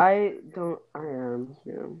Okay. straight. I am.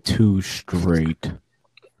 Yeah. too straight.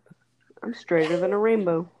 I'm straighter than a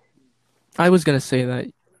rainbow. I was gonna say that.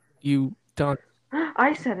 You don't.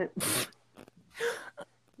 I said it.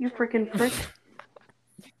 You freaking frick.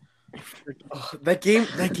 That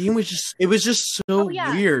game was just so Oh,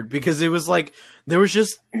 yeah. weird because it was like there was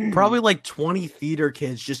just probably like 20 theater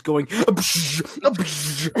kids just going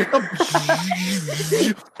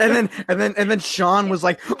and then Sean was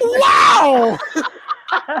like, wow.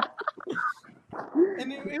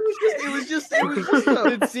 And it was just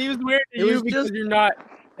It seems weird to It was you because just- you're not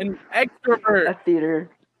an extrovert. A theater.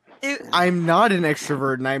 I'm not an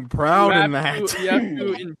extrovert and I'm proud in that. You have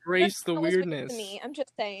to embrace the That was weird weirdness. to me. I'm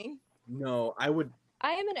just saying. No, I would.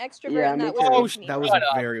 I am an extrovert, Yeah, and me that too. was Oh, weird to me. That was Shut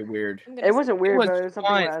up. very weird. I'm gonna It say- wasn't weird, was but it was something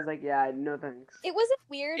fun. where I was like, yeah, no thanks. It wasn't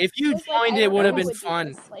weird. If you it was joined, I it don't would know have how been would do fun.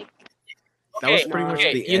 this, Like, That was Okay, pretty much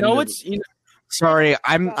okay, the you end know of what's it. Sorry,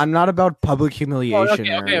 I'm not about public humiliation. okay.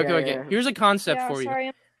 Aaron. Yeah. Here's a concept yeah, for you.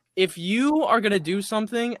 sorry. If you are gonna do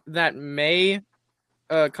something that may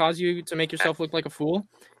cause you to make yourself look like a fool,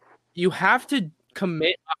 you have to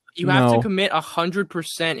commit. You have to No. commit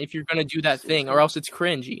 100% if you're gonna do that thing, or else it's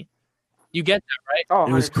cringy. You get that, right? Oh,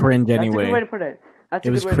 It was 100%. cringe That's a good anyway. way to put it. That's a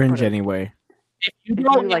It was good way to cringe put it. anyway. if you If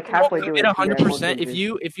don't you, like, if you don't halfway do commit it,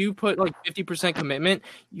 you get 100%, if you put like 50% commitment,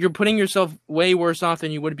 you're putting yourself way worse off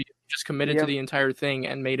than you would be if you just committed to Yep. the entire thing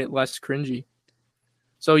and made it less cringy.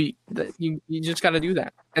 So you just got to do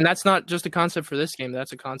that, and that's not just a concept for this game.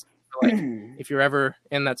 That's a concept for like if you're ever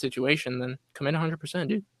in that situation, then commit 100%,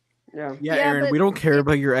 dude. Yeah. Yeah, Yeah, Aaron, but we don't care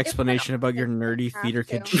about your if explanation about your nerdy have theater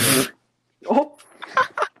kid to. shit. Oh.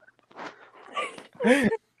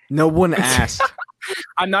 No one asked.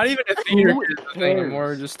 I'm not even a theater Who kid thing. I'm cares?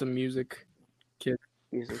 more just a music kid.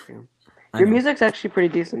 Music. Yeah. I Your know. music's actually pretty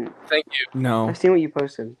decent. Thank you. No. I've seen what you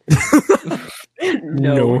posted.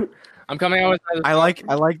 No. I'm coming out with another I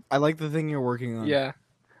song. like the thing you're working on. Yeah,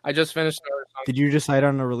 I just finished another song. Did you decide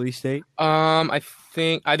on a release date? I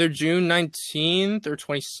think either June 19th or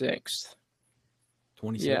 26th.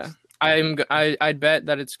 26. Yeah, I'd bet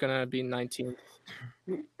that it's gonna be 19th.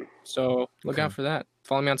 So look Okay. out for that.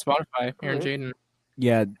 Follow me on Spotify, Aaron Okay. Jaden.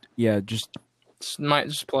 Yeah, just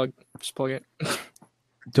Just plug it.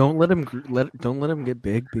 don't let him get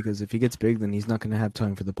big, because if he gets big, then he's not going to have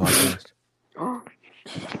time for the podcast. Oh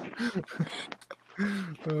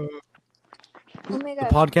my The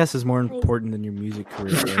god. podcast is more important than your music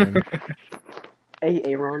career, Aaron. Hey,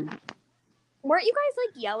 Aaron. Weren't you guys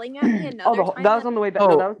like yelling at me another Oh, time? that was on the way back. Oh,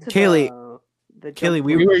 No, that was to Kaylee. the Kelly, jump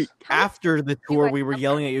we were- place. after the tour, were- we were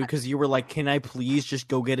yelling at you because you were like, "Can I please just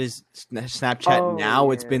go get his Snapchat Oh, now?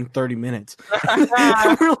 It's yeah. been 30 minutes."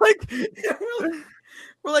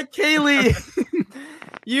 we're like, Kaylee,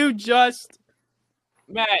 You just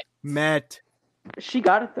Matt. She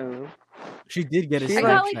got it though. She did get his She I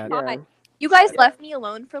got, like, Snapchat. five. Yeah. You guys left me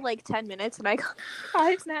alone for like 10 minutes and I got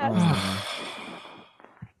 5 snaps. Oh.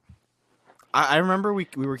 I remember we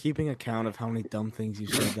were keeping account of how many dumb things you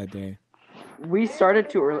said that day. We started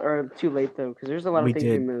too early or too late though, because there's a lot We of things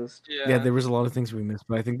did. we missed. Yeah, there was a lot of things we missed,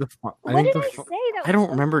 but I think What did I say? That I don't was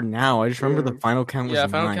so- remember now. I just remember the final count was Yeah,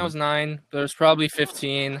 final 9. count was 9. There's probably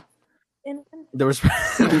 15. And- There was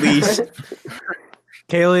at least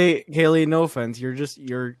Kaylee, no offense,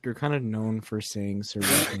 you're kind of known for saying certain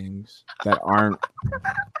things that aren't.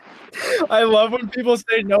 I love when people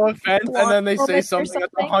say no offense and then they Well, say there's something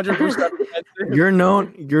that's something. 100% offensive.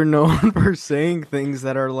 You're known for saying things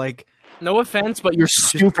that are like. No offense, but you're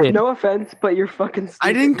stupid. No offense, but you're fucking stupid.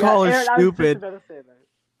 I didn't call her Aaron, I was just stupid. about to say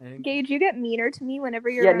that. Gage, you get meaner to me whenever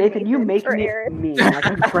you're Yeah, around Nathan, you make or me Aaron. mean, like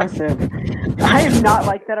aggressive. I am not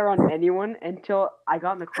like that around anyone until I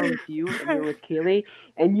got in the car with you and you were with Kaylee,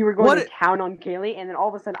 and you were going to town on Kaylee, and then all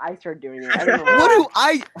of a sudden I started doing it. I don't know. What do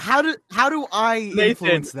I? How do I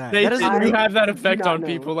influence that? That Nathan, doesn't you make- have that effect not on know.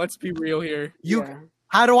 people. Let's be real here. you. Yeah.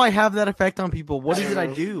 How do I have that effect on people? What is it I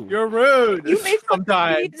do? You're rude. You make fun of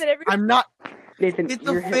sometimes. Gage and everybody. I'm not. Nathan, It's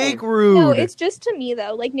you're a fake hitting. rude. No, it's just to me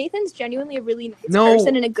though. Like Nathan's genuinely a really nice No.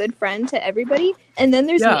 person and a good friend to everybody. And then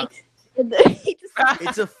there's Yeah. me. And then he just-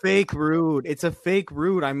 It's a fake rude. It's a fake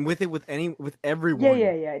rude. I'm with it with everyone.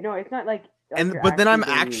 Yeah. No, it's not like. And you're but then I'm being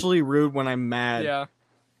mean. actually rude when I'm mad. Yeah.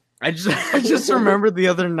 I just remembered the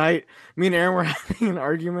other night, me and Aaron were having an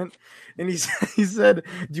argument, and he said,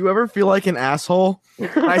 "Do you ever feel like an asshole?"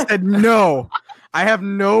 And I said, "No, I have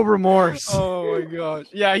no remorse." Oh my gosh.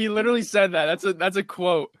 Yeah, he literally said that. That's a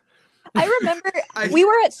quote. I remember we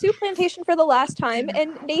were at Soup Plantation for the last time,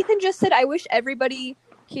 and Nathan just said, "I wish everybody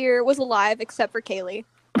here was alive except for Kaylee."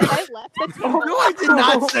 And I left the table. No, I did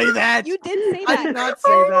not say that. You did say that. I did not say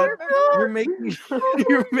I that. remember.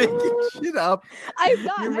 You're making shit up. I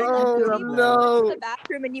got You're I left making the it table up. to the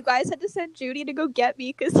bathroom, and you guys had to send Judy to go get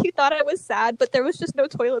me because you thought I was sad, but there was just no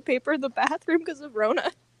toilet paper in the bathroom because of Rona.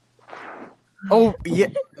 Oh yeah,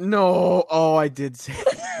 no. Oh, I did say.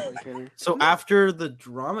 I'm kidding. So after the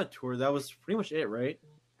drama tour, that was pretty much it, right?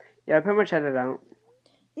 Yeah, I pretty much had it out.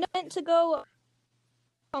 No, I went to go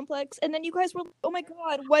complex, and then you guys were like, "Oh my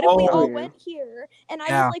god, what if we Oh, all yeah. went here?" And I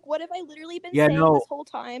Yeah. was like, "What have I literally been Yeah, saying no. this whole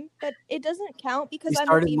time?" But it doesn't count because We I'm a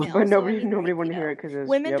started female. with- But so nobody I mean, like, wanted to you hear know, it because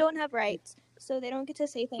women don't have rights, so they don't get to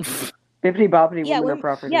say things. Bippity boppity, Yeah, women are women-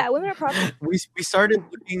 property. Yeah, women are property. We started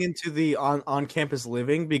looking into the on campus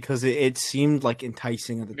living because it seemed like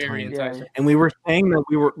enticing at the Very time, enticing. and we were saying that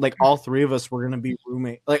we were like all three of us were gonna be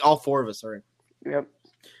roommate, like all four of us. Sorry, Yep.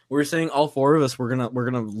 we were saying all four of us we're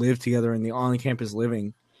gonna live together in the on campus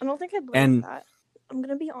living. I don't think I believe And- that. I'm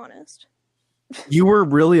gonna be honest. You were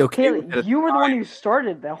really okay with it. Kaylee, you were the one who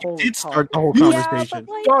started the whole You did talk. start the whole You- Yeah, conversation.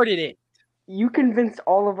 but like, Started it. You convinced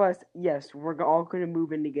all of us, yes, we're all going to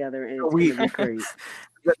move in together and it's We- going to be great.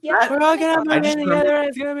 yeah, We're all gonna I move just in together.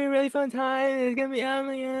 It's gonna be a really fun time. It's gonna be oh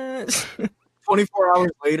my gosh. 24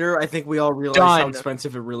 hours later, I think we all realized how Done.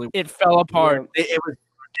 expensive it really was. It fell apart. It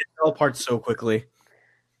fell apart so quickly.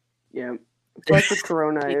 Yeah. Plus with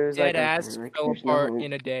Corona, it was Dead like, ass okay, like, fell there's no apart hope.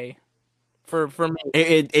 in a day. For me,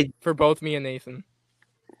 It for both me and Nathan.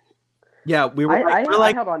 yeah, we were I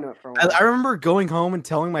like held on to it for a while. I remember going home and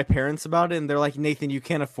telling my parents about it, and they're like, Nathan, you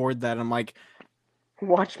can't afford that. I'm like,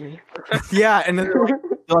 Watch me. yeah, and then they're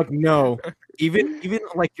like, no. Even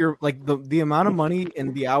like you're like the amount of money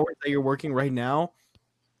and the hours that you're working right now,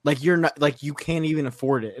 like you're not like you can't even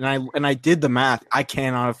afford it. And I did the math. I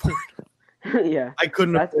cannot afford it. Yeah. I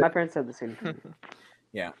couldn't afford My it. parents said the same thing.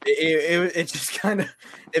 Yeah. It just kind of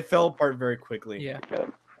it fell apart very quickly. Yeah.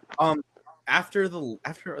 After the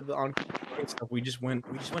ongoing stuff, we just went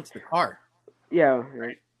to the car. Yeah,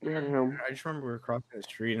 right. We headed home. I just remember we were crossing the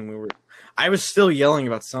street and I was still yelling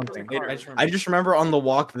about something. I just remember on the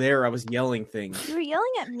walk there I was yelling things. You were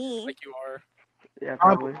yelling at me. Like you are. Yeah,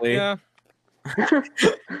 probably. Probably. Yeah.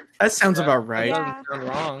 That sounds about right. Yeah. Doesn't sound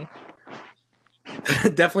wrong.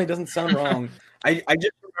 Definitely doesn't sound wrong. I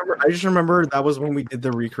just remember that was when we did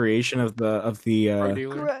the recreation of the Drug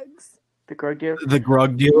dealer. Grugs. The Grug deal. the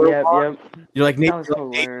Grug dealer. Yep, yep. You're like, Nate, That was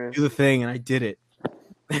hilarious. do the thing, and I did it.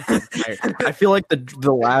 I feel like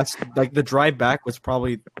the last, like the drive back was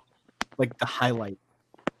probably like the highlight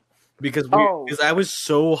because I was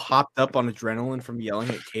so hopped up on adrenaline from yelling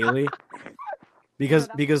at Kaylee.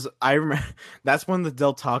 Because I remember that's when the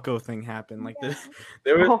Del Taco thing happened. Like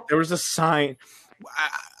there was a sign.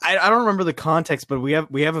 I don't remember the context, but we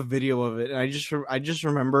have a video of it, and I just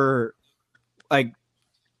remember like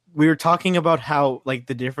we were talking about how like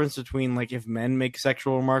the difference between like if men make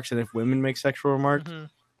sexual remarks and if women make sexual remarks, and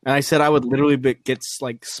I said I would literally get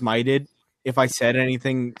like smited if I said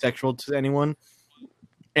anything sexual to anyone,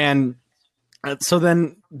 and so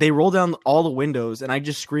then they roll down all the windows, and I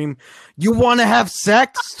just scream, "You want to have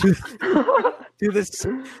sex?" to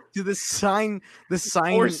this sign,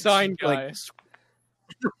 Or sign guy. like,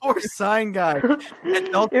 or sign guy,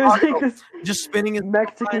 and Del It was Taco like this just spinning his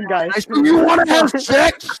Mexican guy. I scream, "You want to have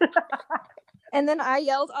sex?" And then I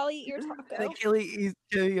yelled, "I'll eat your And taco." Kelly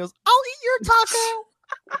goes, "I'll eat your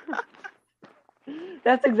taco."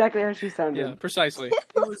 That's exactly how she sounded. Yeah, precisely.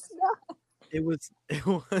 It was. And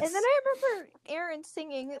then I remember Aaron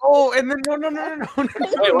singing. Oh, and then no.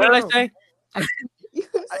 Wait, what did I say?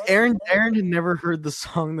 Aaron had never heard the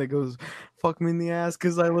song that goes "Fuck me in the ass"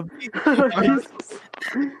 because I love you.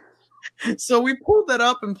 So we pulled that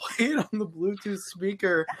up and played it on the Bluetooth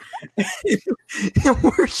speaker, and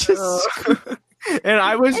we're just. And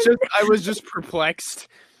I was just perplexed.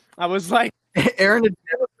 I was like, Aaron had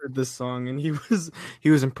never heard this song, and he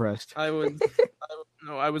was impressed. I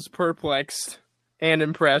was perplexed and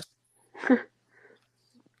impressed.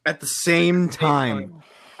 At the same time,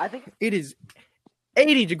 I think It is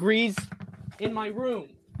 80 degrees in my room.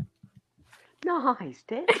 nice,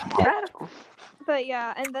 dude. Radical. But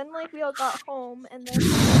yeah, and then like we all got home, and then you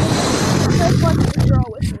guys watched this girl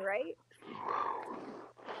with me, right?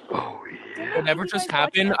 Oh Didn't Whatever you just guys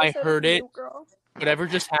watch an happened, I episode of heard it. New Girl? Whatever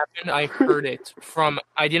just happened, I heard it from.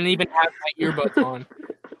 I didn't even have my earbuds on,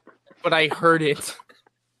 but I heard it.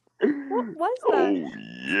 What was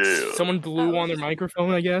that? Someone blew on their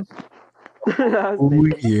microphone, I guess. That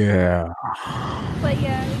was yeah. But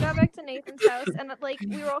yeah, we got back to Nathan's house, and like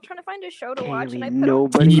we were all trying to find a show to watch, and I put on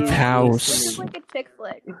Nobody New Deep Girl, House. which is like a chick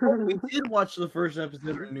flick. We did watch the first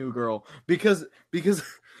episode of New Girl because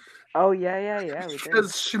Oh yeah. We did.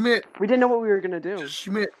 Schmidt We didn't know what we were gonna do.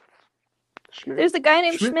 Schmidt. There's a guy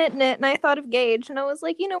named Schmidt- Schmidt in it, and I thought of Gage, and I was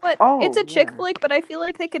like, you know what? Oh, It's a chick yeah. flick, but I feel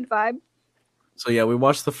like they could vibe. So yeah, we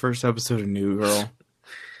watched the first episode of New Girl,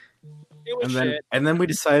 It was and then shit. and then we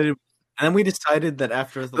decided that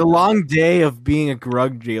after the long day of being a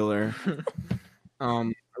drug dealer,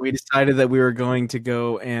 we decided that we were going to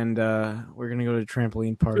go and we're gonna go to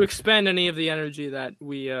trampoline park. To expend any of the energy that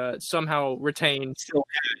we somehow retained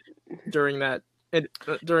during that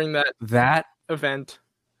That event.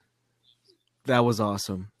 was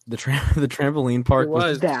awesome. The trampoline park It was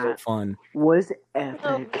was. so That fun. was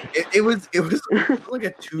epic. It was like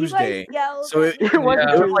a Tuesday. You guys yelled So at it It was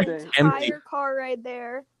Yeah. was like Tuesday. the empty. entire car ride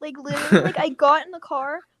there. Like literally, like I got in the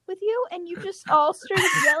car with you, and you just all started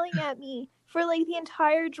yelling at me for like the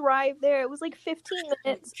entire drive there. It was like 15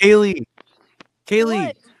 minutes. Kaylee,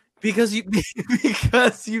 What? because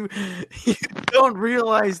you don't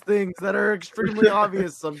realize things that are extremely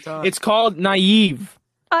obvious sometimes. It's called naive.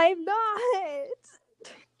 I'm not.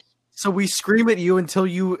 So we scream at you until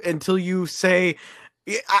you say,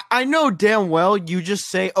 I know damn well you just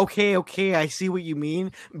say, okay, I see what you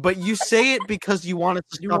mean, but you say it because you want us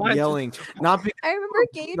to You stop want to- yelling, not because. I remember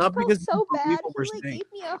Gage Not felt because so you believe bad. what we're He like saying.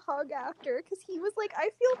 gave me a hug after because he was like, I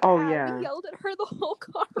feel bad. Oh, yeah. He yelled at her the whole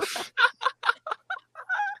car ride.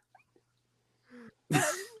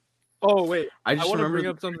 Oh wait, I I just want to remember bring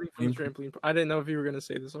up something from the trampoline. I didn't know if you were gonna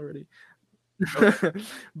say this already.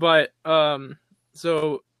 But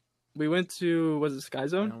so we went to, was it Sky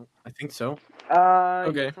Zone? I think so.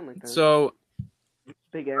 Okay, Yeah, something like that. so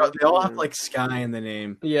Big area. They all have like Sky in the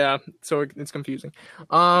name. yeah, so it's confusing.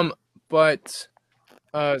 But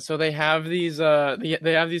so they have these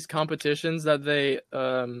they have these competitions that they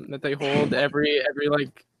hold every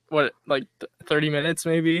like 30 minutes,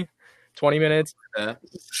 maybe 20 minutes. Yeah.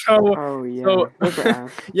 So Oh yeah. so Those are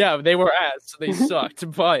ass. yeah, they were ass, so they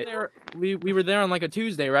sucked. But we were there on like a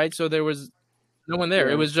Tuesday, right? So there was no one there.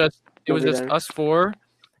 Yeah. It was just Nobody there. us four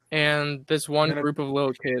and this one group of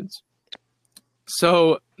little kids.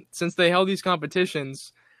 So since they held these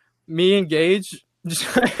competitions, me and Gage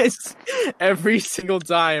just every single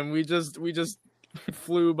time we just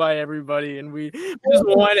flew by everybody and we just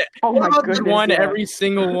won it. Oh my goodness. Won yeah. every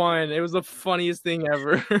single one. It was the funniest thing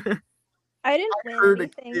ever. I didn't I win heard a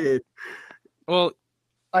anything. kid. Well,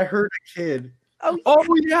 I heard a kid. Oh,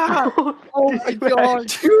 Oh yeah! Oh my god!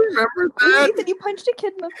 Do you remember that? Nathan, you punched a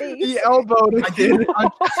kid in the face. He elbowed a I kid. didn't. I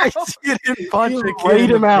didn't punch a kid laid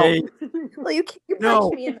in him the out. face. Well, you punched No.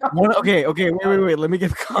 me in the Okay. Wait. Let me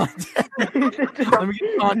give context. Let me give context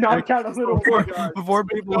Knocked out a little boy. before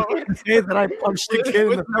people say that I punched a kid in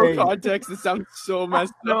with the no face. context, it sounds so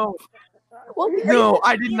messed up. No, Well, No, you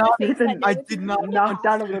I punched did me in not. the face that I day. did not. Knocked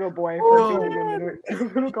down a little boy Oh. for being in a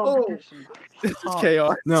little competition. This is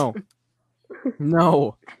chaos. No.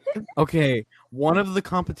 Okay, one of the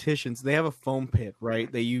competitions they have a foam pit,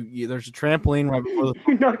 right? There's a trampoline right before the.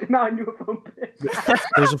 You knocked him out into a foam pit.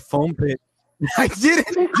 There's a foam pit. I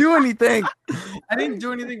didn't do anything. I didn't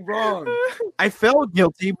do anything wrong. I felt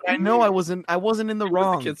guilty, but I know I wasn't in the It was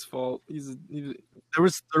wrong. the kid's fault. He's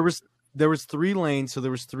There was 3 lanes, so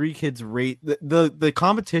there was 3 kids race. The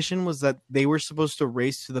competition was that they were supposed to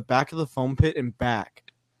race to the back of the foam pit and back.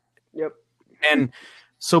 Yep. And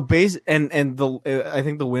so I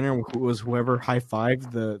think the winner was whoever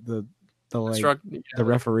high-fived the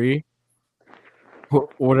referee,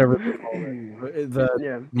 whatever they call it. The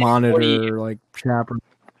Yeah. monitor, like chaperone,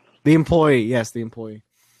 the employee. Yes, the employee.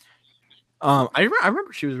 I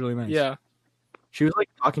remember she was really nice. Yeah. She was like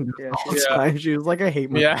talking to us Yeah, all the yeah. time. She was like, I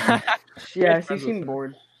hate my Yeah. Yeah, she friends with seemed him.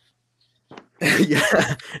 bored.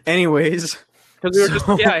 yeah. Anyways, Because we were just,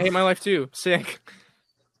 So- yeah, I hate my life too. Sick.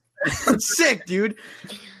 sick, dude.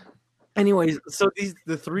 Anyways, so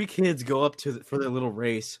the 3 kids go up for their little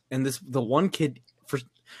race, and the one kid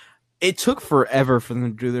it took forever for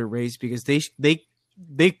them to do their race because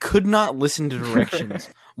they could not listen to directions.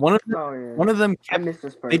 One of them I missed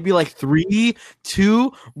this part. they'd be like 3,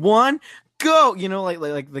 2, 1, go. You know, like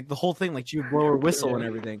the whole thing, like she would blow her whistle and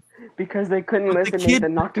everything. Because they couldn't But the listen, kid-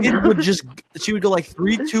 Nathan knocked him It out. would she would go like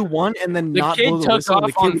 3, 2, 1, and then The not kid blow the took whistle. off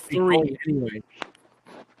The kid on would be 3. going anyway.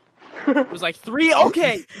 It was like 3.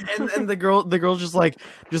 Okay. And the girl's just like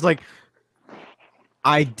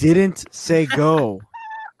I didn't say go.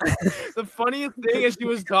 The funniest thing is she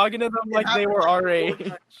was talking to them like they were our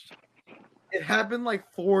age. It happened like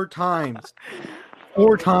 4 times.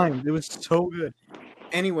 4 times. It was so good.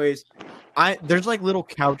 Anyways, there's like little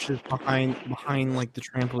couches behind like the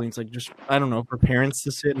trampolines, like just I don't know, for parents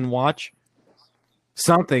to sit and watch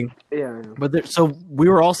something. Yeah, I know. But so we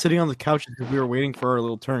were all sitting on the couches because we were waiting for our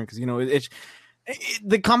little turn because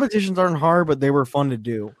the competitions aren't hard, but they were fun to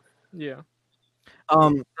do. Yeah.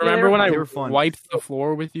 they Remember when I were fun. wiped the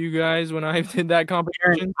floor with you guys when I did that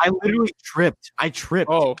competition? I literally tripped. I tripped.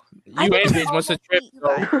 Oh, I you and almost Gage must have beat tripped. you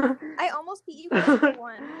though. guys. I almost beat you guys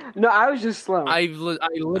 1. No, I was just slow. I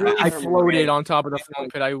literally I floated on top of the foam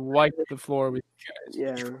pit. I wiped the floor with you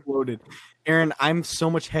guys. Yeah. Exploded. Aaron, I'm so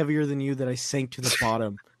much heavier than you that I sank to the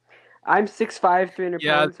bottom. I'm 6'5", 300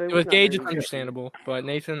 Yeah, pounds. So it was with not Gage very it's good. understandable, but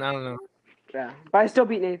Nathan, I don't know. Yeah, but I still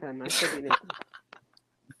beat Nathan.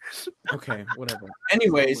 Okay, whatever.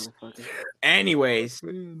 Anyways,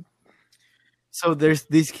 so there's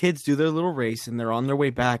these kids do their little race and they're on their way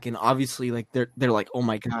back, and obviously like they're like, oh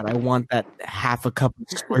my god, I want that half a cup of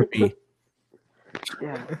Slurpee.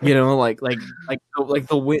 Yeah. You know, like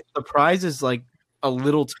the prize is like a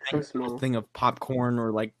little tiny small. thing of popcorn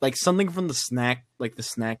or like something from the snack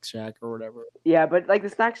shack or whatever. Yeah, but like the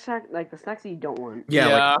snacks that you don't want.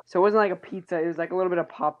 Yeah, So it wasn't like a pizza. It was like a little bit of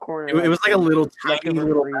popcorn. It was like a little like tiny a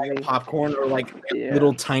little freezy. bag of popcorn or like a Yeah.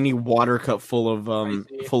 little tiny water cup full of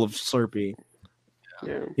Crazy. Slurpee.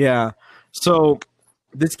 Yeah. Yeah. So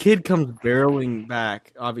this kid comes barreling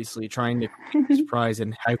back, obviously trying to get his prize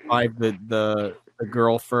and high five the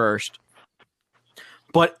girl first.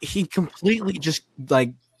 But he completely just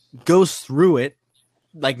like goes through it,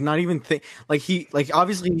 like not even think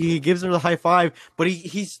obviously he gives her the high five, but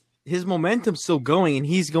his momentum's still going and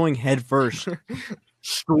he's going head first.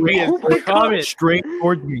 straight, Oh my God. straight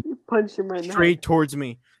towards me. You punched him right Straight towards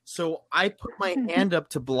me. So I put my hand up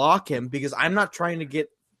to block him because I'm not trying to get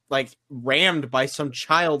like rammed by some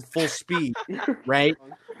child full speed, right?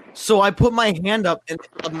 So I put my hand up, and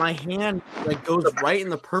my hand like goes right in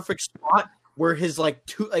the perfect spot where his like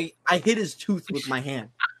tooth. Like, I hit his tooth with my hand,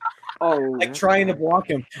 Oh, like trying to block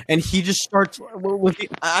him, and he just starts.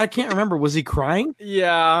 I can't remember. Was he crying?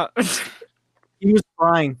 Yeah, He was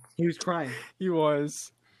crying. He was crying. he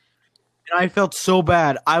was. And I felt so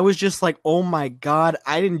bad. I was just like, oh my God,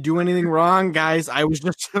 I didn't do anything wrong, guys. I was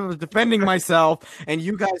just defending myself, and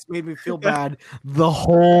you guys made me feel bad the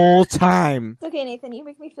whole time. It's okay, Nathan. You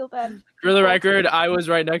make me feel bad. For the record, I was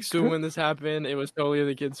right next to him when this happened. It was totally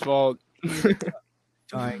the kid's fault.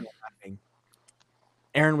 Dying laughing.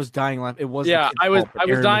 Aaron was dying laughing. It wasn't. Yeah, the kid's I was fault, but I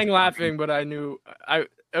was Aaron dying laughing, but I knew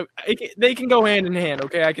they can go hand in hand.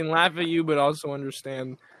 Okay, I can laugh at you, but also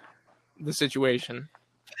understand the situation.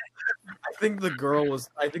 I think the girl was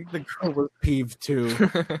peeved too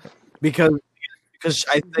because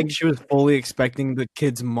I think she was fully expecting the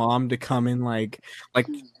kid's mom to come in like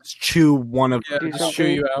chew one of Yeah, Do just chew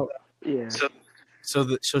you out. Yeah.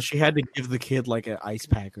 so she had to give the kid like an ice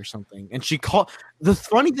pack or something. And she called. The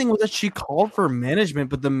funny thing was that she called for management,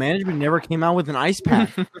 but the management never came out with an ice pack.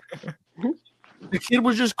 The kid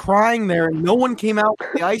was just crying there, and no one came out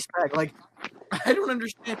with the ice pack. Like, I don't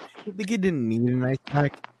understand. The kid didn't need an ice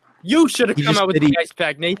pack. You should have He come just out with said the he- ice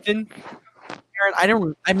pack, Nathan.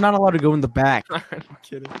 Aaron, I'm not allowed to go in the back. I'm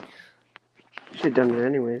kidding. Should have done it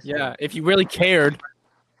anyways. Yeah, if you really cared,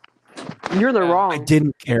 You're the Yeah, wrong. I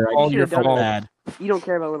didn't care. I all just your felt fault. bad. You don't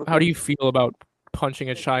care about little. How do you kids. feel about punching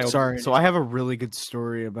a child? Sorry. So I have a really good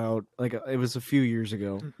story about like it was a few years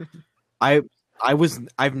ago.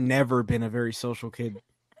 I've never been a very social kid,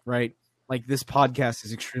 right? Like this podcast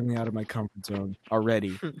is extremely out of my comfort zone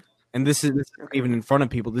already. And this isn't even in front of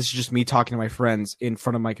people. This is just me talking to my friends in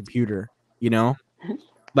front of my computer, you know?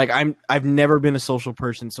 Like I've never been a social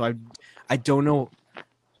person, so I don't know.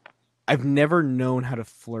 I've never known how to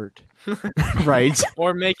flirt. Right?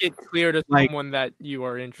 Or make it clear to Like- someone that you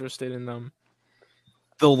are interested in them.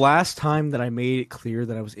 The last time that I made it clear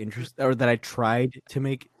that I was interested, or that I tried to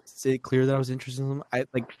make it clear that I was interested in them,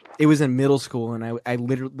 it was in middle school, and I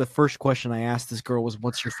literally, the first question I asked this girl was,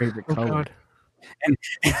 "What's your favorite Oh color?" God.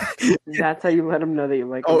 That's how you let them know that you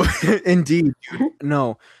like. Oh, them. indeed, dude.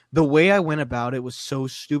 No, the way I went about it was so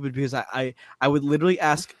stupid because I would literally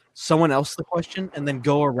ask someone else the question and then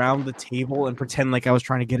go around the table and pretend like I was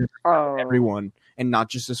trying to get it Oh. everyone and not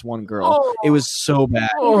just this one girl. Oh. It was so bad.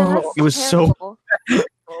 Nathan, that's It was so- terrible.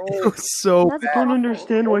 It was so. That's I don't awful.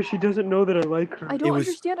 understand why she doesn't know that I like her. I don't was-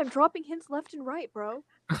 understand. I'm dropping hints left and right, bro.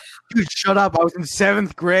 Dude, shut up! I was in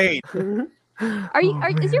 7th grade.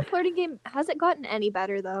 Is your flirting game, has it gotten any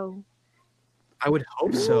better though? I would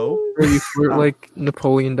hope so. Or you flirt like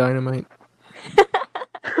Napoleon Dynamite.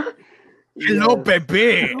 Hello,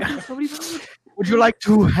 baby. Would you like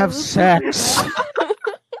to have sex?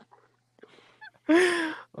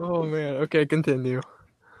 Oh man. Okay, continue.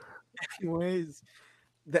 Anyways,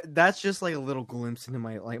 that's just like a little glimpse into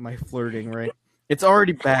my flirting, right? It's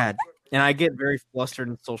already bad, and I get very flustered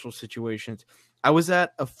in social situations. I was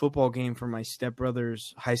at a football game for my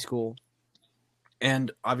stepbrother's high school,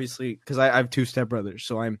 and obviously, because I have 2 stepbrothers,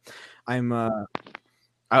 so I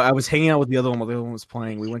was hanging out with the other one while the other one was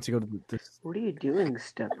playing. We went to go to this. What are you doing,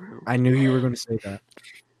 stepbro? I knew you were going to say that.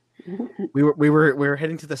 We were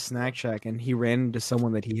heading to the snack shack, and he ran into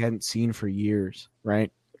someone that he hadn't seen for years,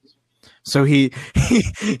 right? So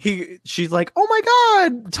she's like, "Oh my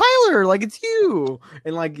God, Tyler! Like it's you!"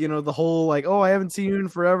 And like the whole like, "Oh, I haven't seen you in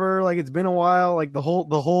forever. Like it's been a while." Like the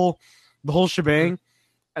whole shebang.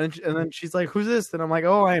 And then she's like, "Who's this?" And I'm like,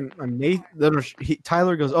 "Oh, I'm Nathan."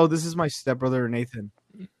 Tyler goes, "Oh, this is my stepbrother Nathan."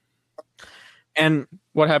 And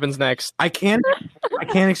What happens next? I can't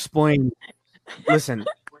explain. Listen,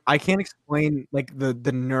 I can't explain like the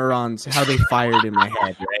neurons how they fired in my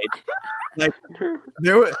head, right? Like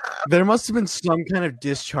there must have been some kind of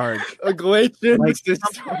discharge. A glitch in Like, the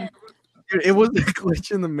system. Dude, it was a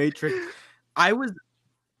glitch in the matrix. I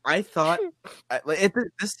thought at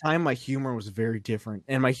this time my humor was very different,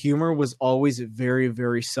 and my humor was always very,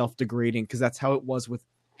 very self-degrading because that's how it was with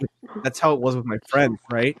my friends,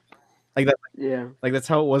 right? Like that. Yeah. Like that's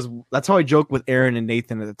how it was. That's how I joked with Aaron and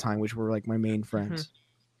Nathan at the time, which were like my main friends.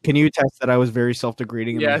 Can you attest that I was very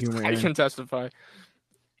self-degrading in my Yes, humor? I Aaron? can testify.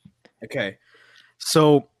 Okay.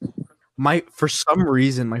 So for some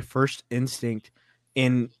reason, my first instinct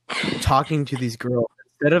in talking to these girls,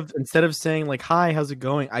 instead of saying like, "Hi, how's it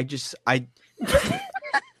going?" I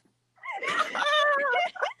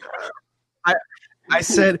I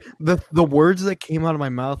said the words that came out of my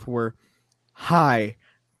mouth were, "Hi,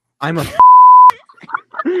 I'm a."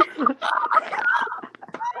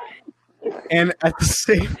 And at the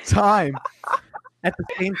same time, I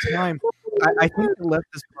think I left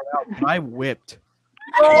this part out, but I whipped.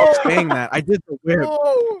 While saying that, I did the whip.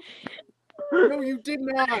 No, you did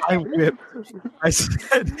not. I whipped. I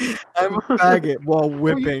said, "I'm a faggot" while No, you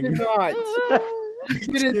whipping. did not. You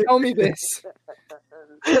didn't tell me this.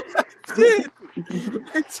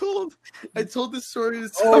 I told this story to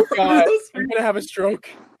Oh someone god, else. I'm gonna have a stroke.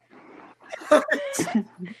 I'm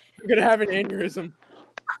gonna have an aneurysm.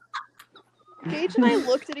 Gage and I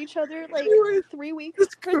looked at each other like 3 weeks,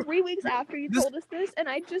 for 3 weeks after you told us this, and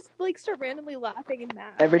I just like start randomly laughing and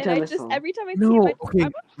mad. Every time and I saw him. every time I see him, No, okay,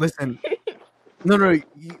 listen. No.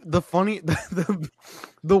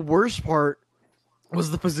 The worst part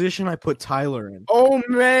was the position I put Tyler in. Oh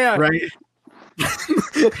man! Right?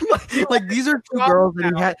 like these are two girls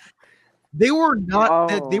that he had. They were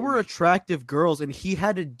not. Oh. They were attractive girls, and he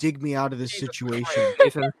had to dig me out of this situation.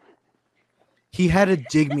 Nathan. He had to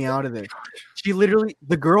dig me out of it. She literally,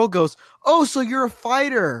 the girl goes, "Oh, so you're a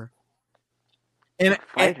fighter?" And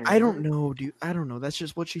I don't know, dude. I don't know. That's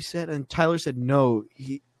just what she said. And Tyler said, "No,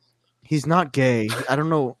 he's not gay." I don't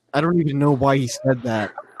know. I don't even know why he said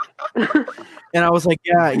that. And I was like,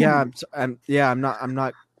 "Yeah, I'm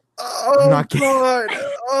not." Oh not gay. god!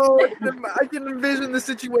 Oh, I can envision the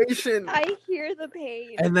situation. I hear the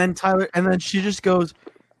pain. And then she just goes,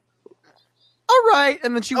 "All right,"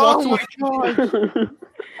 and then she walks Oh away. my god!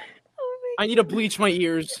 I need to bleach my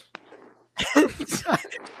ears. Did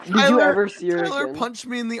you ever see her Tyler again? punched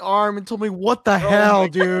me in the arm and told me, "What the hell,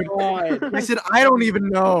 dude?" God. I said, "I don't even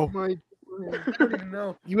know." I don't even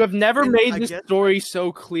know. You have never And made I this guess- story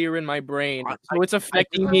so clear in my brain, I- so it's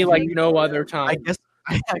affecting I- me like I- no other I time.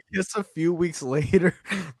 guess a few weeks later,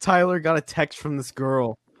 Tyler got a text from this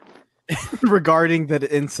girl regarding that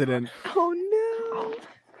incident. Oh no!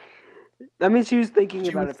 That means she was thinking She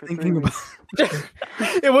about was it for thinking 3 about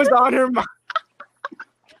weeks. It was on her mind.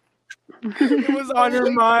 It was on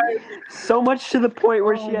her mind. So much to the point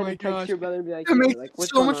where Oh she had my to text gosh. your brother and be like, That "Hey, makes like it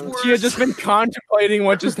what's so going much on?" worse. She had just been contemplating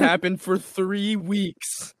what just happened for 3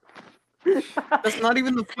 weeks. That's not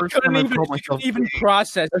even the first Couldn't time I've even, called she myself couldn't even gay.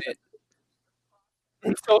 process it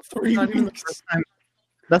until 3 Not even the weeks. first time.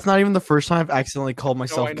 That's not even the first time I've accidentally called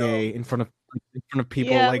myself I know. gay in front of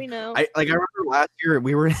people. Yeah, like we know. I remember last year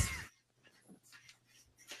we were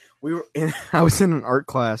I was in an art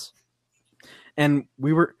class, and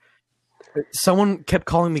someone kept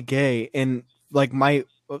calling me gay, and like I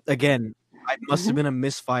must have been a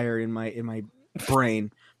misfire in my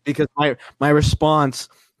brain, because my response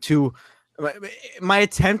to my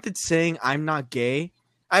attempt at saying I'm not gay.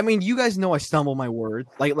 I mean, you guys know I stumble my words.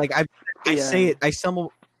 Like I Yeah. say it. I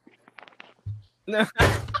stumble.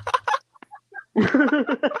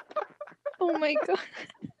 Oh my god!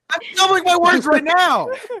 I'm stumbling my words right now.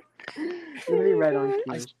 Really right on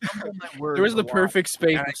I cue. stumble my words. There was a the lot. perfect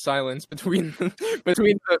space of silence between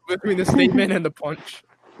the statement and the punch.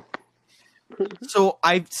 So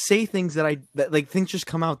I say things that like things just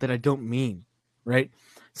come out that I don't mean, right?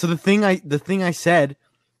 So the thing I said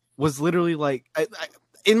was literally like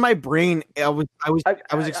in my brain I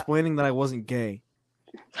was explaining that I wasn't gay,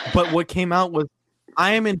 but what came out was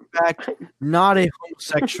I am in fact not a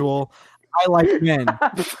homosexual. I like men.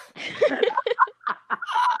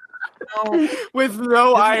 With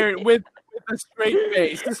no iron, with a straight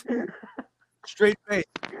face, Straight face.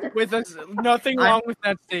 with nothing wrong with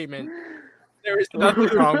that statement. There is nothing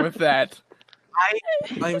wrong with that.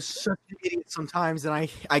 I'm such an idiot sometimes, and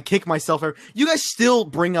I kick myself. You guys still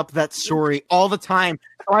bring up that story all the time,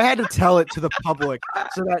 so I had to tell it to the public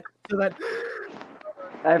so that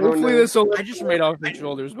Everyone Hopefully knows. this will I just right off your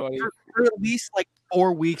shoulders, buddy. for at least like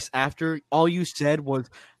 4 weeks after, all you said was,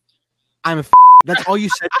 "I'm a." That's all you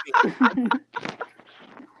said to me.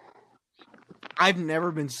 I've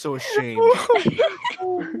never been so ashamed.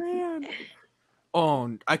 Oh man.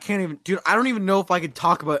 Oh, I can't even, dude. I don't even know if I could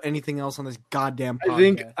talk about anything else on this goddamn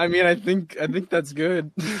podcast. I think that's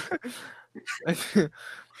good.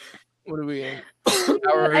 What are we in?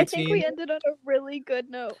 Hour I think 18? we ended on a really good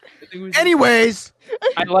note. I think we Anyways,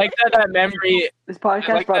 I like that memory. This I podcast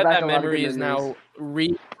like brought that back a lot of memory good is memories. now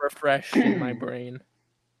refreshed in my brain.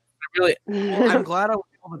 I really, I'm glad I was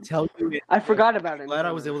able to tell you it. I forgot about it. I'm glad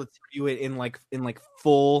I was able to tell you it in like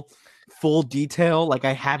full detail, like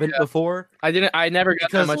I haven't before. I never got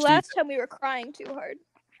Because- that The much. last time we were crying too hard.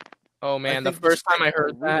 Oh man, the think first this- time I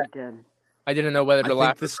heard We were that, dead. I didn't know whether I to think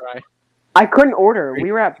laugh or this- cry. I couldn't order. We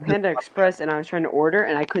were at Panda Express, and I was trying to order,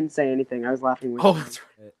 and I couldn't say anything. I was laughing with Oh, you. that's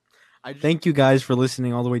right. Thank you guys for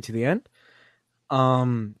listening all the way to the end.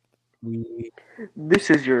 We This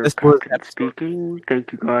is your This was captain episode- speaking.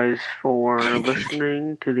 Thank you guys for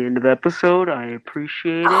listening to the end of the episode. I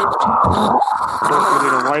appreciate it. Don't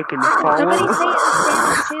forget to like and Somebody follow. say it in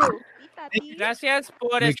Spanish too. Gracias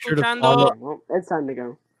por Make sure to escuchando. follow- Okay, well, it's time to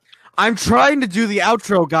go. I'm trying to do the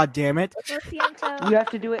outro, god damn it. Lo siento. You have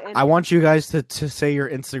to do it in. I want you guys to say your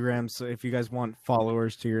Instagram, so if you guys want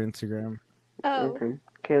followers to your Instagram. Oh. Okay,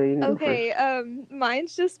 Kaylee, you can go Okay,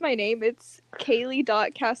 mine's just my name. It's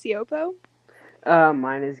Kaylee.Cassiopo. first.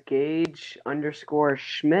 Mine is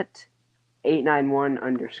Gage_Schmidt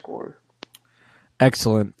 891_.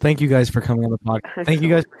 Excellent. Thank you guys for coming on the podcast. Thank you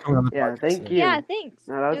guys for coming on the Yeah, podcast. thank today. you. Yeah, thanks.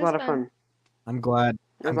 No, that was It a lot of fun. I'm glad.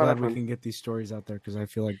 It was I'm a lot glad of we fun. can get these stories out there because I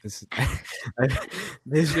feel like this is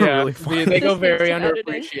these are Yeah, really funny. they go very Just editing.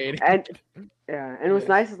 underappreciated. And yeah, and what's Yes.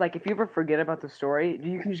 nice is like if you ever forget about the story,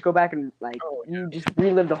 you can just go back and like Oh, you just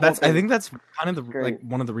relive the whole That's. thing. I think that's kind of the Great. like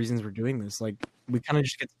one of the reasons we're doing this. Like we kind of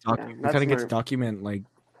just get to Yeah, we that's kind of get to smart. document like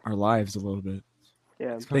our lives a little bit.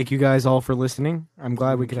 Yeah. Thank you guys all for listening. I'm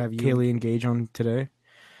glad we could have Kaylee and Gage on today.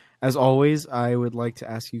 As always, I would like to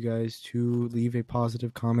ask you guys to leave a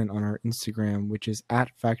positive comment on our Instagram, which is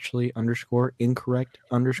at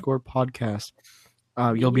factually_incorrect_podcast.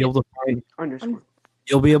 You'll be able to find Underscore.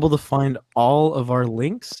 You'll be able to find all of our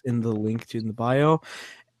links in the link in the bio,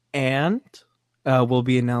 and we'll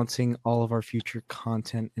be announcing all of our future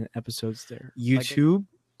content and episodes there. YouTube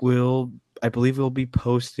will, I believe, will be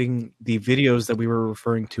posting the videos that we were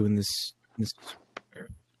referring to in this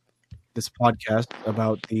podcast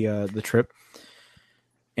about the trip.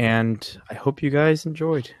 And I hope you guys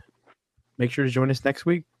enjoyed. Make sure to join us next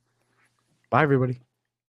week. Bye, everybody.